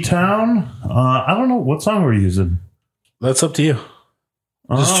the E Town. I don't know what song we're using. That's up to you.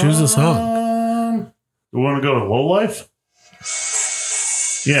 Just choose a song. Do we want to go with Low Life?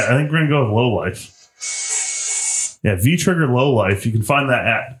 Yeah, I think we're going to go with Low Life. Yeah, V Trigger Low Life. You can find that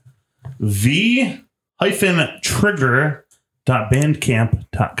at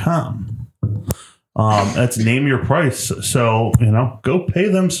v-trigger.bandcamp.com. That's name your price. So, go pay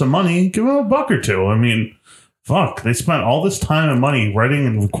them some money. Give them $1 or $2. I mean, fuck. They spent all this time and money writing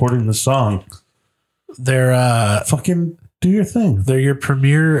and recording the song. They're Fucking do your thing. they're your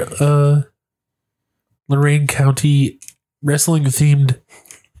premier Lorain County wrestling themed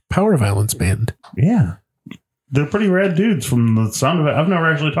power violence band. Yeah. They're pretty rad dudes from the sound of it. I've never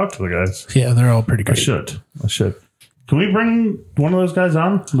actually talked to the guys. Yeah, they're all pretty I great. should. Can we bring one of those guys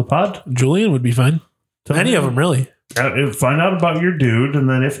on the pod? Julian would be fine. Tell Any me- of them, really. Find out about your dude, and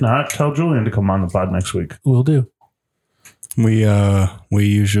then if not, tell Julian to come on the pod next week. Will do. We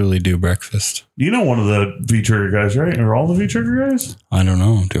usually do breakfast. You know one of the V-Trigger guys, right? Or all the V-Trigger guys? I don't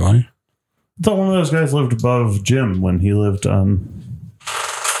know. Do I? I thought one of those guys lived above Jim when he lived on...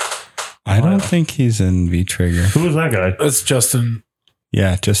 I don't think he's in V Trigger. Who was that guy? That's Justin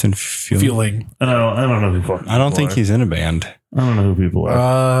Yeah, just in feeling. Fueling. I don't know who fucking I don't people think are. he's in a band. I don't know who people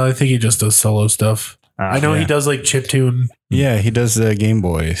are. I think he just does solo stuff. I know he does like chiptune. Yeah, he does the Game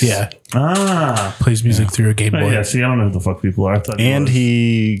Boys. Yeah, Ah. plays music through a Game Boy. Yeah, see, I don't know who the fuck people are. I thought And was.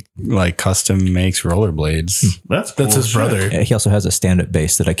 he like custom makes rollerblades. That's cool That's his shit. brother. Yeah, he also has a stand-up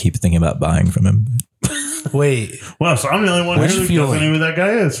bass that I keep thinking about buying from him. Wait, Well, so I'm the only one Which who feeling? doesn't know who that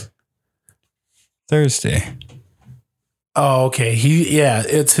guy is. Thursday. oh okay.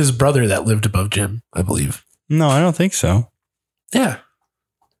 It's his brother that lived above Jim, I believe. No, I don't think so. Yeah,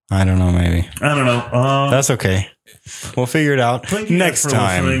 I don't know. Maybe I don't know. that's okay. We'll figure it out Thank you next guys for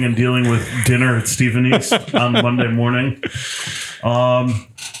listening time. and dealing with dinner at Stephanie's on Monday morning.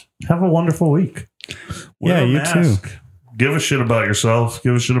 Have a wonderful week. Wear Yeah, a you mask. Give a shit about yourself.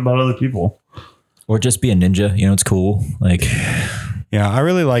 Give a shit about other people. Or just be a ninja. It's cool. Like, Yeah, I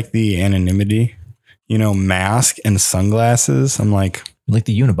really like the anonymity. Mask and sunglasses. I'm like,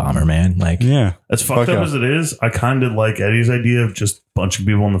 the Unabomber, man. Like, yeah, As fucked Fuck up yeah. as it is, I kind of like Eddie's idea of just punching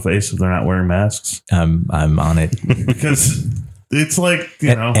people in the face if they're not wearing masks. I'm on it. Because it's like,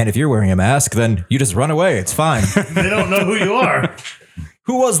 And if you're wearing a mask, then you just run away. It's fine. they don't know who you are.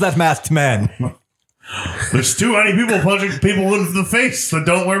 Who was that masked man? There's too many people punching people in the face that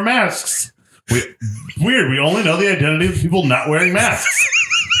don't wear masks. Weird. We only know the identity of people not wearing masks.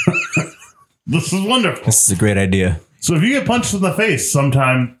 This is wonderful. This is a great idea. So if you get punched in the face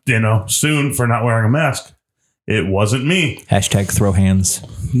sometime, soon for not wearing a mask, it wasn't me. Hashtag throw hands.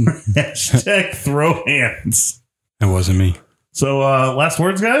 Hashtag throw hands. it wasn't me. So last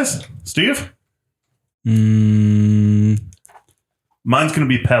words, guys? Steve? Mm, Mine's going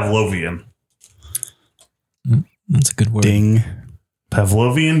to be Pavlovian. That's a good word. ding.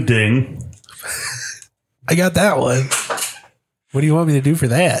 Pavlovian ding. I got that one. What do you want me to do for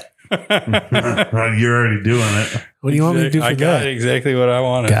that? You're already doing it. What do you want me to do for I got that? exactly what I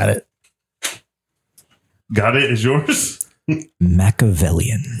wanted. Got it. Got it? Is yours?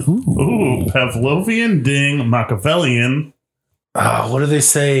 Machiavellian. Ooh, Pavlovian ding, Machiavellian. What do they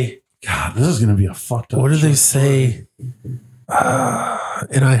say? God, this is going to be a fucked up. What do they short say?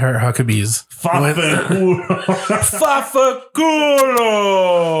 And I Heart Huckabees. Fafaculo.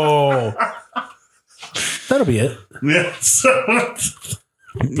 Fafaculo. That'll be it. Yeah. So,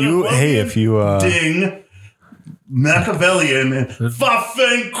 If you ding, Machiavellian, and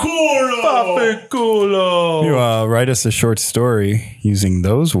Fafaculo. Fafaculo. write us a short story using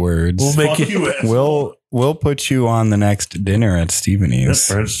those words, We'll make Fuck it. you, asshole. we'll we'll put you on the next dinner at Stephenie's.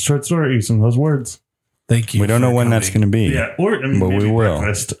 That's short story using those words. Thank you. We don't know when that's going to be. Yeah, or But maybe we will.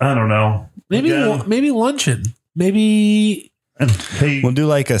 breakfast. I don't know. Maybe Again, maybe luncheon. Maybe and hey, We'll do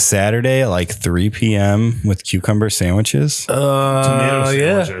like a Saturday at like 3 p.m. with cucumber sandwiches. tomato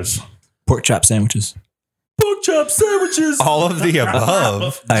yeah. sandwiches. Pork chop sandwiches. Pork chop sandwiches. All of the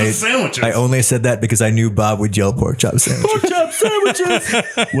above. Just sandwiches. I only said that because I knew Bob would yell pork chop sandwiches. Pork chop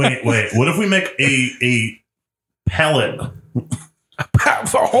sandwiches. wait. What if we make a pallet?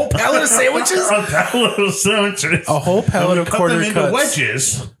 A whole pallet of sandwiches. A pallet of sandwiches. A whole pallet And we of cut quarter them into cuts.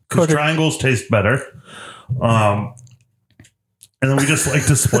 wedges. 'Cause Quarter- triangles taste better. And then we just like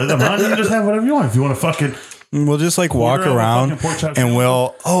display them on. You can just have whatever you want. If you want to fucking We'll just like walk order a around fucking pork chop and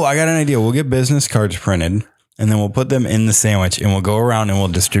sandwich. I got an idea. We'll get business cards printed and then we'll put them in the sandwich and we'll go around and we'll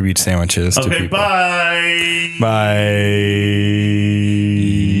distribute sandwiches to Okay, people. bye. Bye.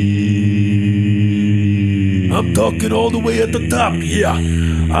 I'm talking all the way at the top. Yeah,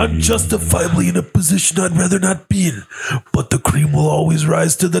 I'm justifiably in a position I'd rather not be in, but the cream will always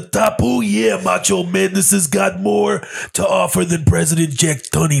rise to the top. Oh yeah, Macho Madness has got more to offer than President Jack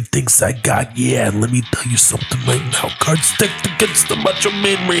Tunney thinks I got. Yeah, and let me tell you something right now. Cards stacked against the Macho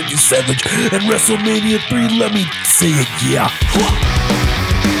Man Randy Savage and WrestleMania 3. Let me say it. Yeah.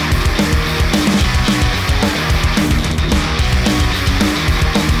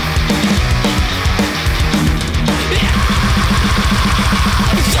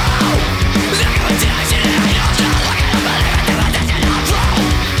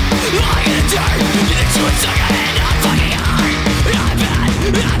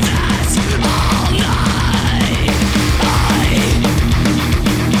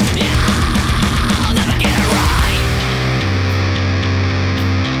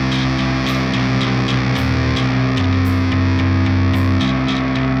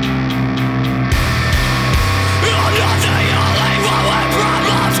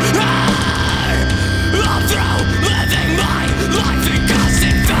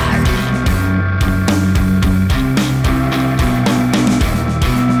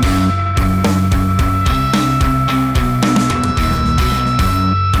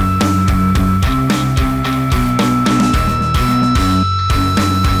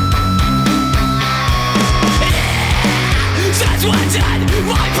 That's what's in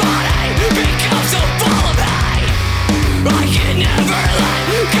my body becomes so full of hate. I can never let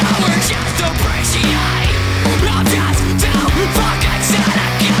go or just appreciate. I'm just too fucking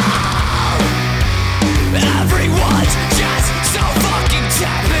cynical. Everyone's just so fucking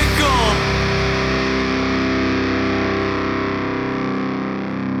typical.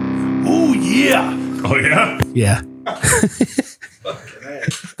 Oh yeah. Oh yeah. Yeah.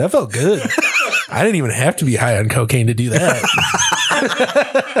 That felt good. I didn't even have to be high on cocaine to do that.